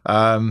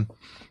 And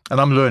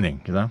I'm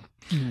learning,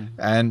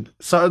 And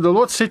so the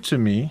Lord spoke to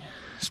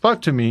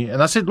me,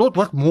 and I said, Lord,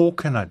 what more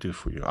can I do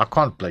for you? I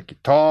can't play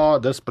guitar,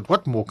 but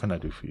what more can I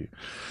do for you?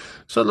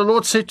 So the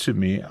Lord said to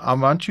me, I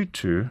want you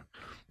to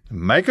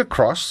make a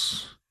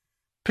cross,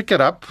 pick it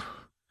up,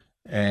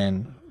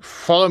 and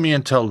follow me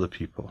and tell the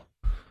people.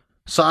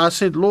 So I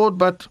said, Lord,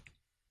 but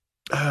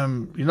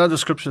the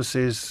scripture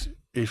says,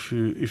 if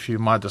you're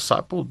my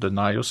disciple,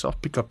 deny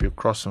yourself, pick up your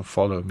cross and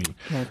follow me.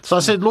 So I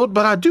said, Lord,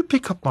 but I do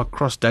pick up my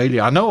cross daily.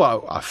 I know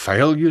I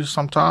fail you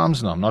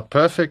sometimes, and I'm not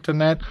perfect in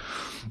that.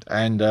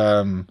 And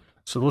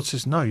so the Lord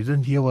says, no, you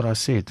didn't hear what I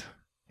said.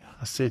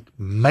 I said,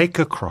 make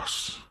a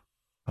cross.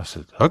 I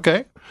said,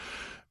 okay.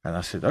 And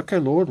I said, okay,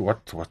 Lord,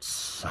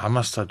 how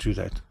must I do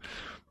that?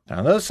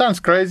 Now, that sounds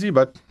crazy,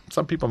 but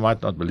some people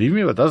might not believe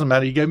me, but it doesn't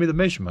matter. He gave me the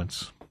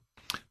measurements.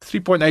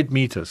 3.8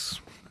 meters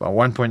by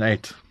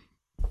 1.8.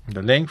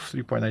 The length,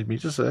 3.8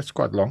 meters, so that's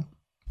quite long.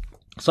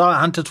 So I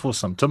hunted for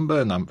some timber,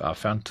 and I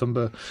found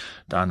timber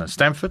down in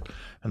Stamford,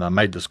 and I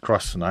made this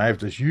cross. And I have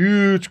this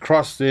huge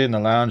cross there in the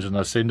lounge, and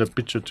I send a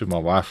picture to my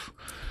wife.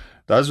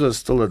 Those were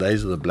still the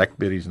days of the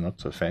Blackberries,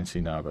 not so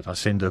fancy now, but I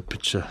send her a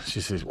picture.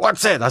 She says,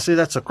 what's that? I said,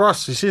 that's a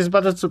cross. She says,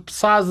 but it's the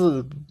size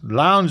of the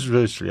lounge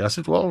virtually. I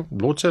said, well,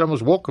 Lord said I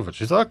must walk with it.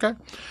 She said, okay.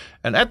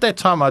 And at that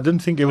time, I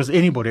didn't think there was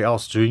anybody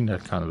else doing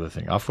that kind of a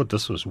thing. I thought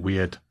this was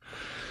weird.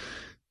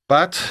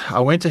 But I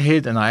went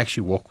ahead and I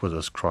actually walked with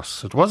this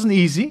cross. It wasn't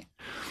easy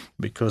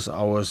because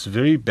I was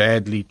very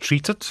badly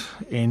treated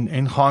in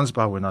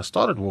Gansbaai when I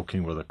started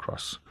walking with a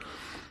cross.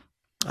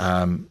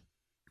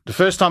 The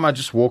first time I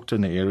just walked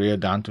in the area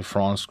down to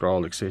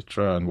Franskraal,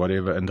 etc. and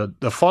whatever. And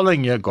the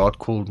following year, God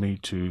called me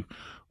to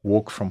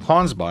walk from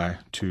Gansbaai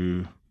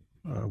to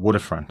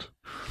Waterfront,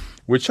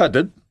 which I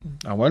did.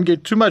 I won't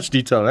get too much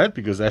detail on that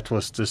because that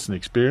was just an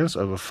experience.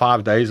 Over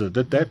 5 days I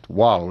did that.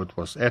 Wow, it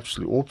was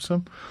absolutely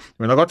awesome.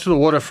 When I got to the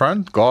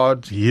Waterfront,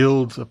 God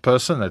healed a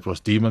person that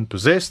was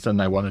demon-possessed, and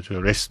they wanted to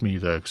arrest me,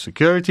 the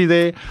security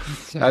there.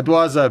 That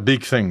was a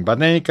big thing. But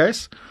in any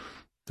case,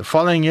 the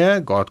following year,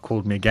 God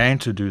called me again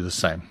to do the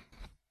same.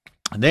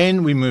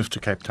 Then we moved to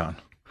Cape Town.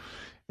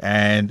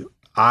 And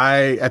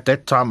at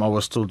that time, I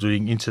was still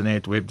doing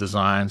internet, web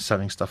design,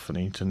 selling stuff on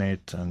the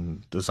internet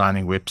and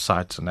designing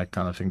websites and that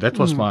kind of thing. That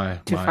was my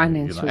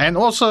finance. And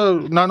also,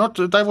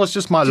 that was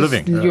just my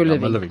living. Your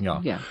living. My living,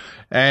 yeah.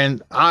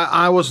 And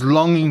I was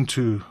longing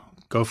to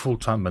go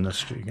full-time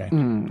ministry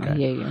again.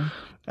 Yeah.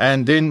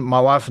 And then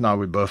my wife and I,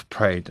 we both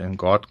prayed, and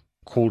God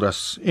called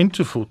us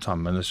into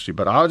full-time ministry.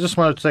 But I just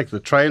wanted to take the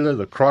trailer,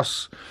 the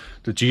cross,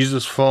 the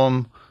Jesus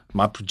film,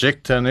 my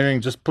projector and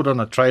everything, just put on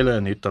a trailer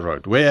and hit the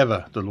road,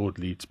 wherever the Lord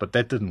leads. But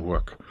that didn't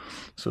work.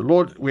 So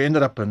we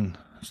ended up the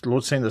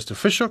Lord sent us to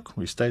Fish Hoek.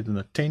 We stayed in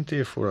a tent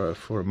there for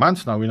a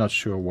month. Now we're not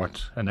sure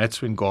what. And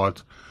that's when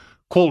God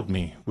called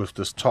me with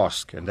this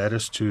task, and that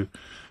is to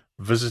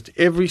visit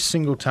every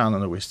single town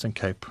in the Western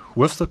Cape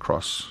with the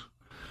cross,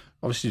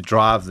 obviously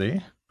drive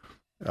there,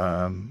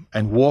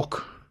 and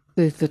walk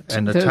in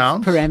the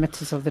towns,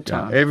 parameters of the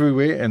town.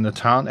 Everywhere in the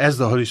town as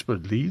the Holy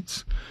Spirit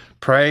leads,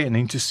 pray and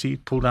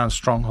intercede, pull down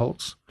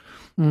strongholds.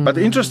 But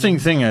the interesting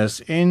thing is,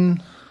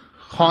 in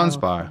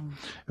Gansbaai,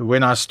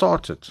 when I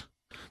started,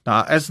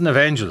 now as an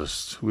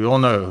evangelist, we all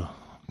know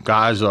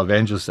guys who are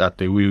evangelists out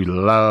there, we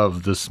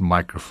love this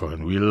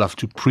microphone. We love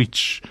to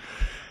preach.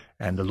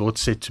 And the Lord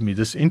said to me,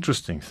 this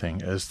interesting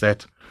thing is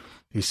that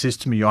He says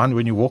to me, Johan,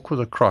 when you walk with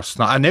a cross.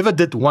 Now, I never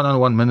did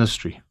one-on-one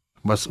ministry.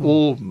 It was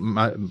all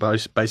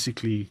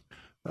basically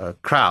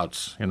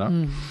crowds,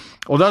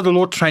 Although the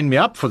Lord trained me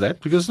up for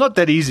that, because it's not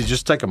that easy.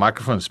 Just take a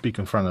microphone and speak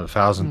in front of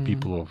 1,000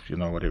 people or,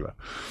 whatever.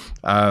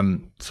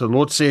 So the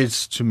Lord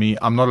says to me,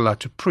 I'm not allowed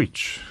to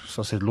preach.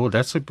 So I said, Lord,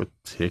 that's a bit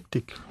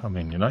hectic. I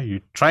mean,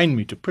 you trained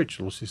me to preach.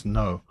 The Lord says,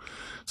 no.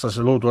 So I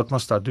said, Lord, what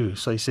must I do?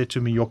 So He said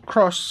to me, your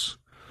cross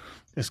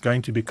is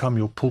going to become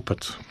your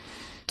pulpit.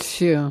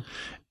 Sure.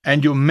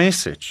 And your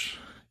message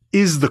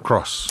is the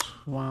cross.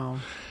 Wow.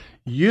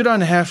 You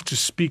don't have to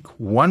speak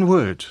one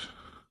word,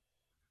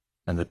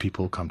 and the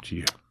people come to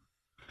you.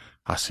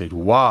 I said,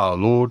 wow,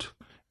 Lord.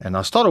 And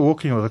I started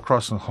walking with a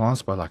cross in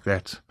Gansbaai like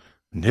that.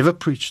 Never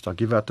preached. I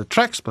give out the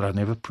tracts, but I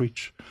never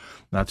preach.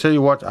 And I tell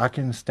you what, I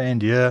can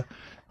stand here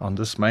on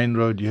this main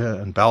road here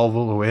in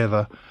Bellville or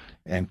wherever,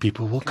 and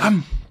people will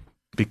come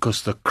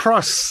because the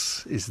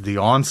cross is the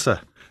answer.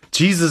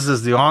 Jesus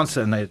is the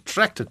answer, and they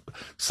attract it.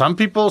 Some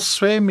people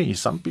swear me.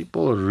 Some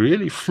people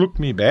really fluke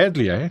me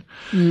badly.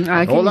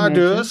 All I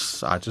do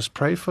is I just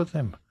pray for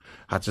them.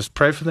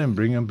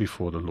 Bring them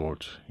before the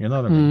Lord. You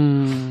know what I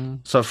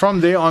mean? So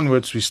from there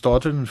onwards, we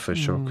started in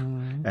Fish Hoek,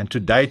 and to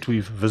date,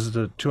 we've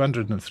visited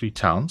 203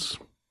 towns.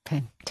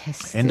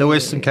 Fantastic. In the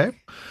Western Cape.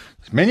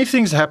 Many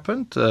things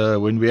happened.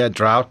 When we had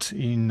drought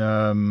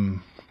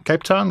in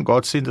Cape Town,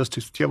 God sent us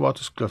to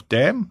Theewaterskloof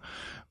Dam.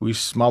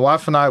 My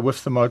wife and I,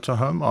 with the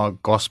motorhome, our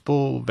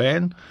gospel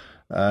van,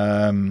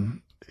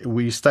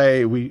 we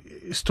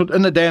stood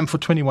in the dam for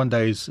 21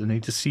 days and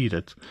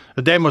interceded.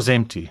 The dam was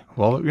empty.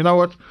 Well, you know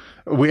what?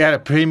 We had a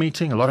prayer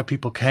meeting. A lot of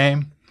people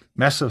came.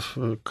 Massive,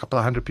 a couple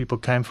of hundred people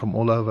came from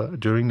all over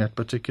during that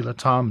particular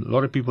time. A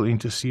lot of people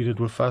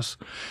interceded with us.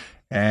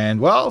 And,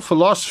 well, for the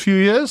last few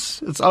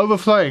years, it's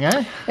overflowing,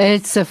 eh?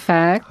 It's a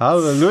fact.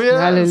 Hallelujah.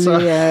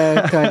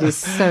 Hallelujah. God is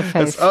so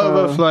faithful. It's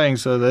overflowing,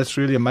 so that's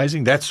really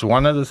amazing. That's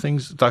one of the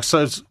things.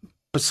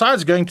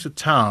 Besides going to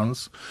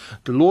towns,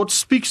 the Lord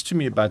speaks to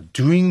me about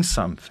doing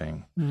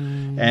something.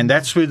 And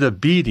that's where the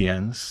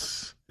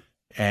obedience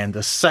and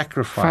the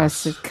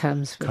sacrifice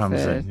comes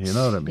in. You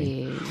know what I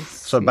mean? Yes,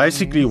 so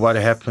basically what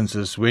happens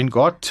is when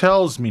God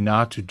tells me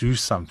now to do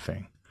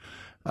something,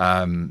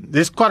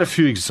 there's quite a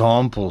few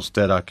examples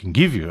that I can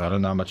give you. I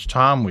don't know how much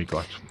time we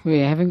got. We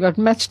haven't got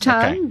much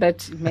time,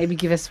 but maybe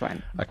give us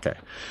one. Okay.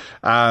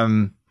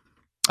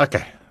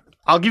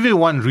 I'll give you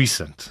one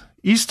recent.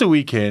 Easter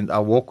weekend, I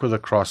walked with a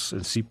cross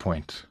in Sea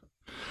Point.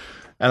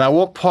 And I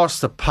walked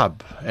past the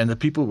pub, and the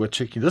people were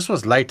checking. This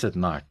was late at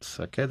night,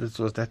 okay?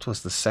 That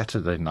was the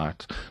Saturday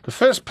night. The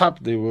first pub,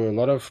 there were a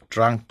lot of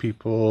drunk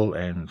people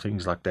and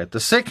things like that. The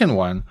second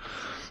one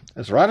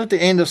is right at the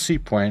end of Sea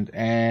Point,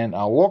 and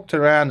I walked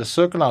around the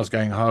circle. I was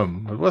going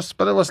home. It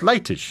was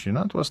late-ish,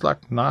 It was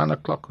like 9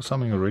 o'clock or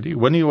something already.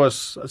 Winnie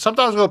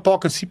sometimes we'll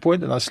park at Sea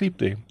Point, and I sleep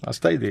there. I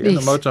stay there in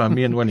the motor.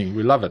 Me and Winnie,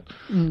 we love it.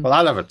 Well,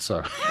 I love it,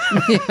 so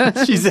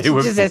she's there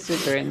with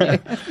me.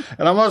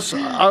 And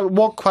I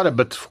walked quite a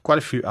bit, for quite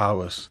a few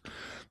hours.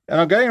 And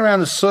I'm going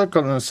around the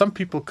circle, and some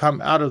people come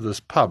out of this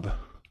pub.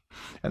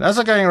 And as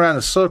I'm going around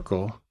the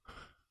circle,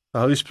 the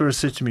Holy Spirit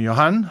said to me,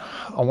 Johan,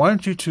 I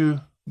want you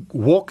to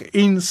walk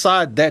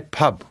inside that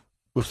pub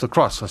with the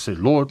cross. I said,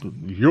 Lord,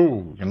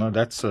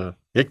 that's a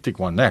hectic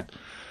one, that.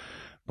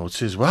 Lord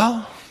says,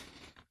 well,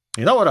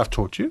 you know what I've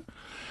taught you?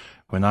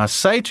 When I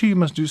say to you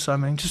must do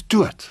something, just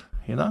do it.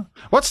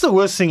 What's the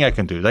worst thing I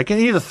can do? They can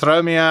either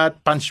throw me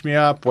out, punch me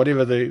up,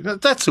 whatever.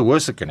 That's the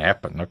worst that can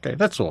happen, okay?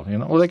 That's all,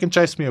 or they can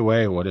chase me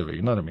away or whatever,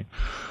 you know what I mean?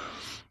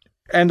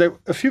 And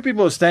a few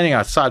people were standing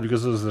outside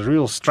because it was a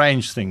real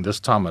strange thing this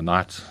time of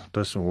night, a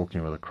person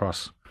walking with a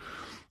cross.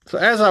 So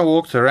as I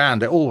walked around,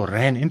 they all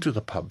ran into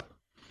the pub.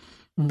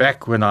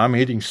 Back when I'm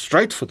heading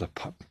straight for the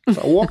pub.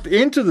 So I walked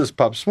into this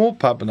pub, small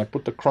pub, and I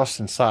put the cross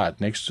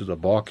inside next to the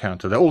bar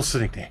counter. They're all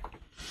sitting there.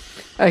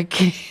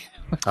 Okay.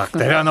 Like,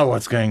 they don't know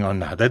what's going on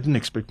now. They didn't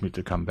expect me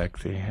to come back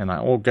there. And I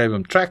all gave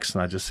them tracts,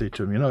 and I just said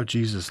to them,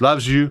 Jesus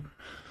loves you.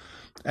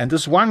 And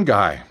this one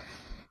guy,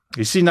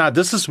 you see, now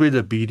this is where the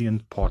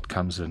obedient part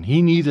comes in.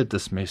 He needed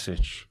this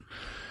message.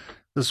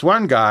 This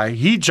one guy,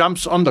 he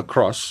jumps on the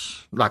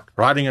cross, like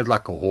riding it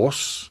like a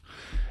horse,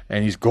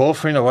 and his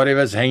girlfriend or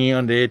whatever is hanging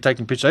on there,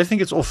 taking pictures. They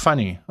think it's all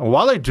funny. And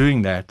while they're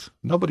doing that,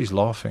 nobody's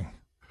laughing.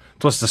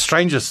 It was the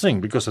strangest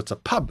thing, because it's a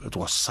pub. It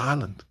was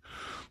silent.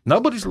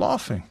 Nobody's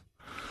laughing.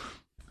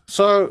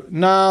 So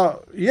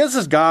now, here's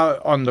this guy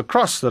on the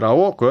cross that I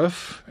walk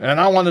with, and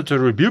I wanted to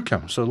rebuke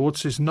him. So the Lord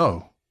says,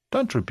 no,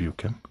 don't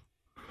rebuke him.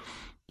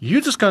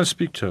 You're just going to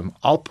speak to him.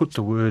 I'll put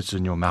the words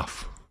in your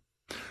mouth.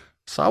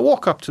 So I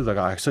walk up to the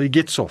guy. So he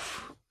gets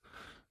off.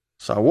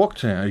 So I walk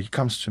to him, he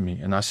comes to me,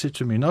 and I said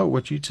to him,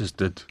 what you just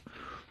did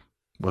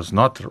was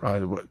not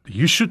right.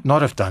 You should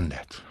not have done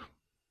that.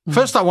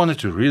 First, I wanted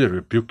to really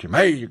rebuke him.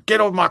 Hey, you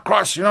get off my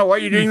cross. Why are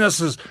you doing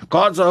this?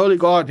 God's a holy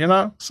God,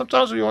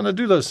 Sometimes we want to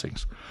do those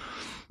things.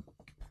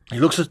 He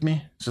looks at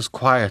me, just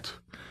quiet.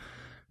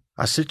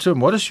 I said to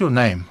him, what is your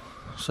name?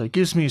 So he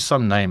gives me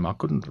some name. I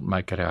couldn't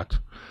make it out.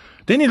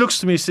 Then he looks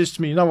to me, says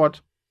to me, you know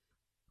what?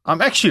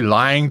 I'm actually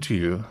lying to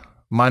you.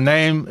 My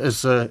name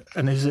is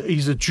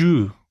he's a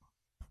Jew.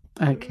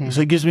 Okay.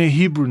 So he gives me a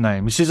Hebrew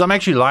name. He says, I'm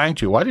actually lying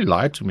to you. Why did he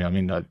lie to me?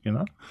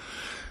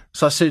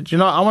 So I said,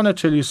 I want to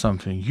tell you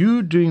something.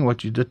 You doing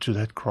what you did to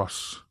that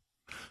cross,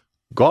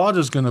 God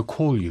is going to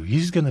call you.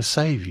 He's going to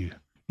save you.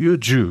 You're a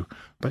Jew,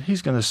 but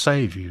he's going to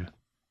save you.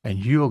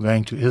 And you are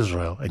going to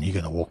Israel, and you're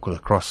going to walk with a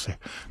cross there.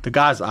 The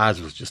guy's eyes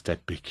was just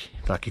that big.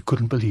 Like he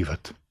couldn't believe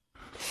it.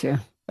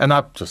 Sure. And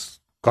I just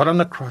got on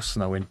the cross,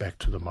 and I went back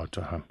to the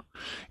motorhome.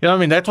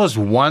 That was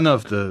one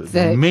of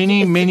the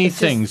many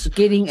things.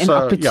 Getting an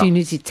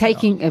opportunity,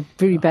 taking a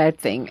very bad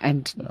thing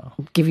and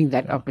giving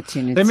that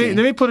opportunity. Let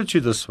me put it to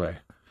you this way.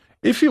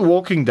 If you're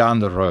walking down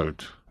the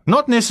road,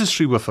 not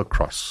necessarily with a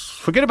cross,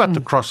 forget about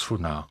the cross for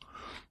now.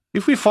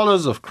 If we're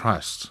followers of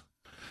Christ,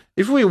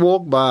 if we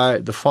walk by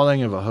the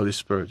following of the Holy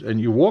Spirit, and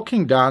you're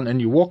walking down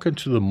and you walk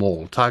into the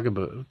mall, Tiger,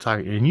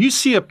 and you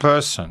see a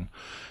person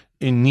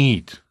in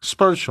need,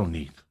 spiritual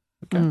need,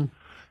 okay?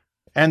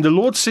 And the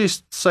Lord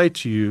say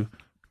to you,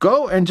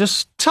 go and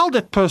just tell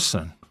that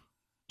person,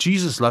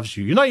 Jesus loves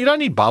you. You don't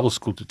need Bible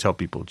school to tell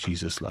people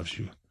Jesus loves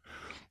you.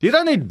 You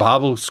don't need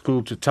Bible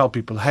school to tell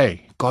people,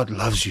 hey, God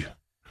loves you.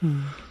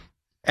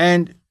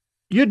 And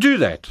you do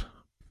that.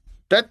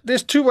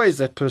 There's two ways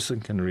that person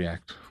can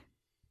react.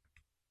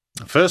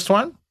 The first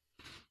one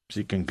is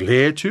he can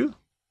glare at you.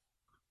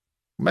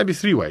 Maybe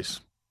three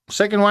ways.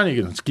 Second one, he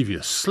can give you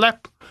a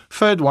slap.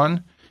 Third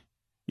one,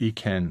 he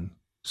can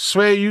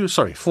swear you.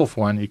 Fourth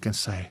one, he can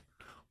say,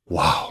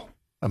 wow,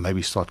 and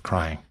maybe start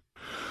crying.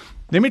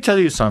 Let me tell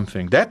you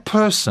something. That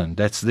person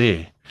that's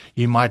there,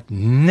 you might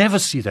never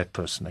see that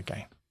person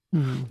again.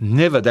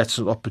 Never. That's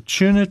an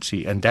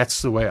opportunity, and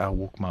that's the way I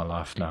walk my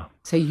life now.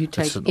 So you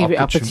take every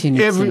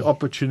opportunity. Every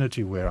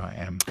opportunity where I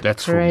am.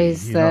 That's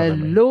praise for me. The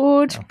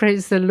Lord. Yeah.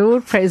 Praise the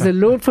Lord. Praise the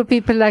Lord for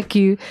people like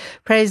you.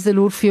 Praise the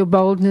Lord for your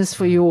boldness,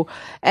 for your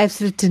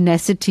absolute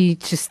tenacity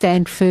to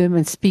stand firm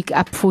and speak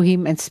up for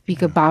him and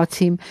speak about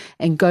him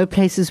and go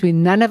places where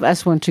none of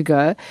us want to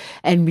go.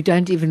 And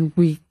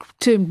we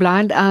turn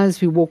blind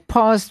eyes, we walk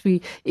past,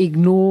 we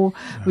ignore,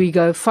 we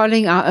go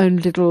following our own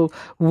little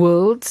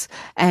worlds,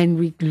 and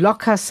we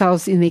lock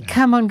ourselves in there.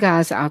 Come on,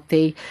 guys out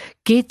there.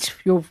 Get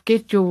your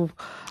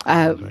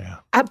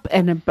up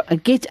and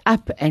get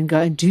up and go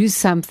and do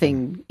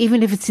something,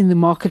 even if it's in the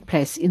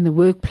marketplace, in the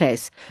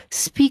workplace.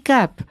 Speak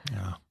up,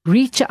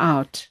 reach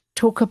out,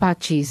 talk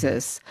about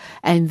Jesus,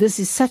 and this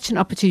is such an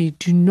opportunity.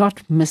 Do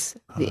not miss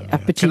the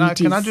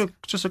opportunities. Can I do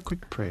just a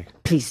quick prayer?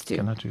 Please do.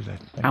 Can I do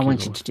that? I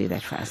want you to do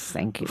that for us.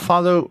 Thank you,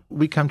 Father.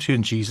 We come to you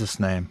in Jesus'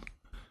 name,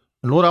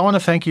 and Lord, I want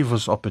to thank you for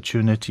this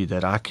opportunity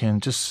that I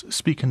can just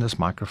speak in this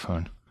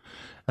microphone.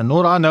 And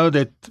Lord, I know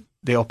that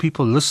there are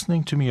people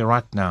listening to me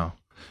right now,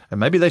 and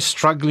maybe they're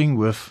struggling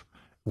with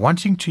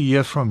wanting to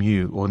hear from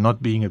you or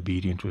not being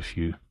obedient with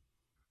you,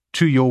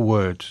 to your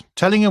word,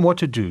 telling them what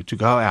to do, to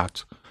go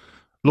out.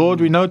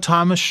 Lord, we know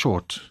time is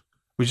short.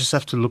 We just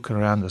have to look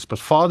around us. But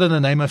Father, in the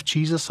name of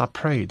Jesus, I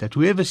pray that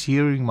whoever's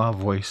hearing my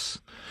voice,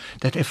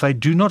 that if they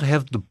do not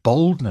have the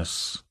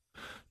boldness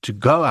to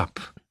go up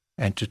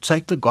and to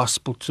take the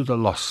gospel to the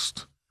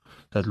lost,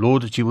 that,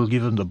 Lord, that you will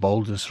give them the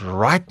boldness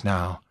right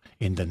now.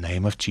 In the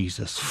name of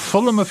Jesus,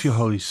 fill them with your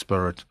Holy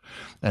Spirit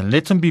and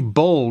let them be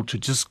bold to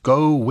just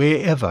go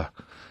wherever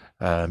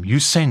you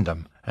send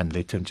them, and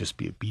let them just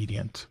be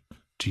obedient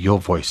to your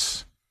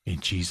voice.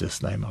 In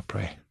Jesus' name I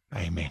pray.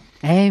 Amen.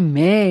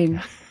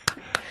 Amen.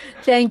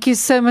 Thank you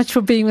so much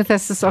for being with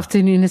us this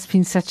afternoon. It's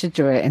been such a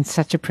joy and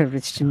such a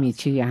privilege to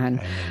meet you, Johan.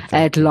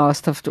 At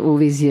last, after all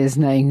these years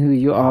knowing who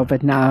you are,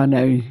 but now I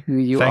know who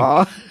you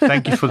are.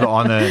 Thank you for the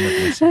honor and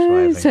the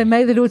blessings. So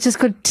may the Lord just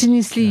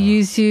continuously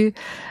use you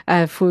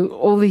for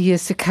all the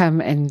years to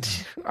come, and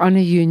honor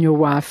you and your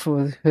wife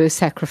for her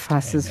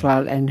sacrifice as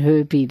well and her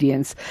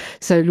obedience.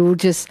 So Lord,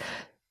 just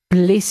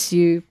bless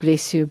you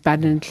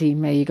abundantly.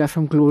 May you go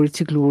from glory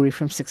to glory,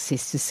 from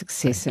success to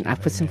success, and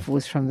upwards and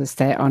forwards from this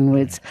day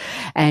onwards.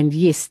 And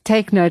yes,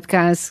 take note,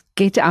 guys.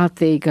 Get out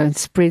there, go and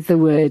spread the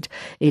word.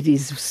 It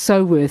is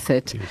so worth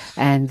it,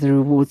 and the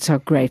rewards are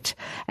great,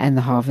 and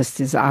the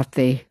harvest is out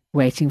there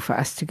waiting for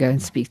us to go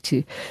and speak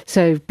to.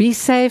 So be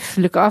safe,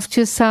 look after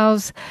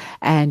yourselves,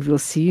 and we'll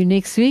see you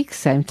next week,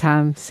 same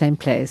time, same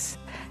place.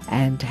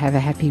 And have a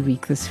happy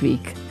week this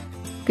week.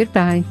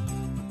 Goodbye.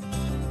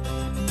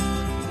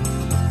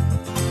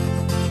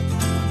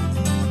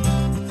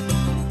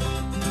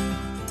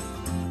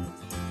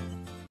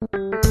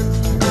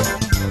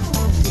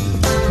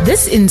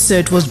 This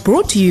insert was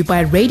brought to you by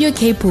Radio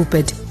K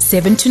Pulpit,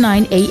 7 to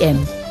 9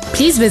 a.m.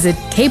 Please visit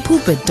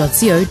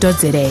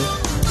kpulpit.co.za.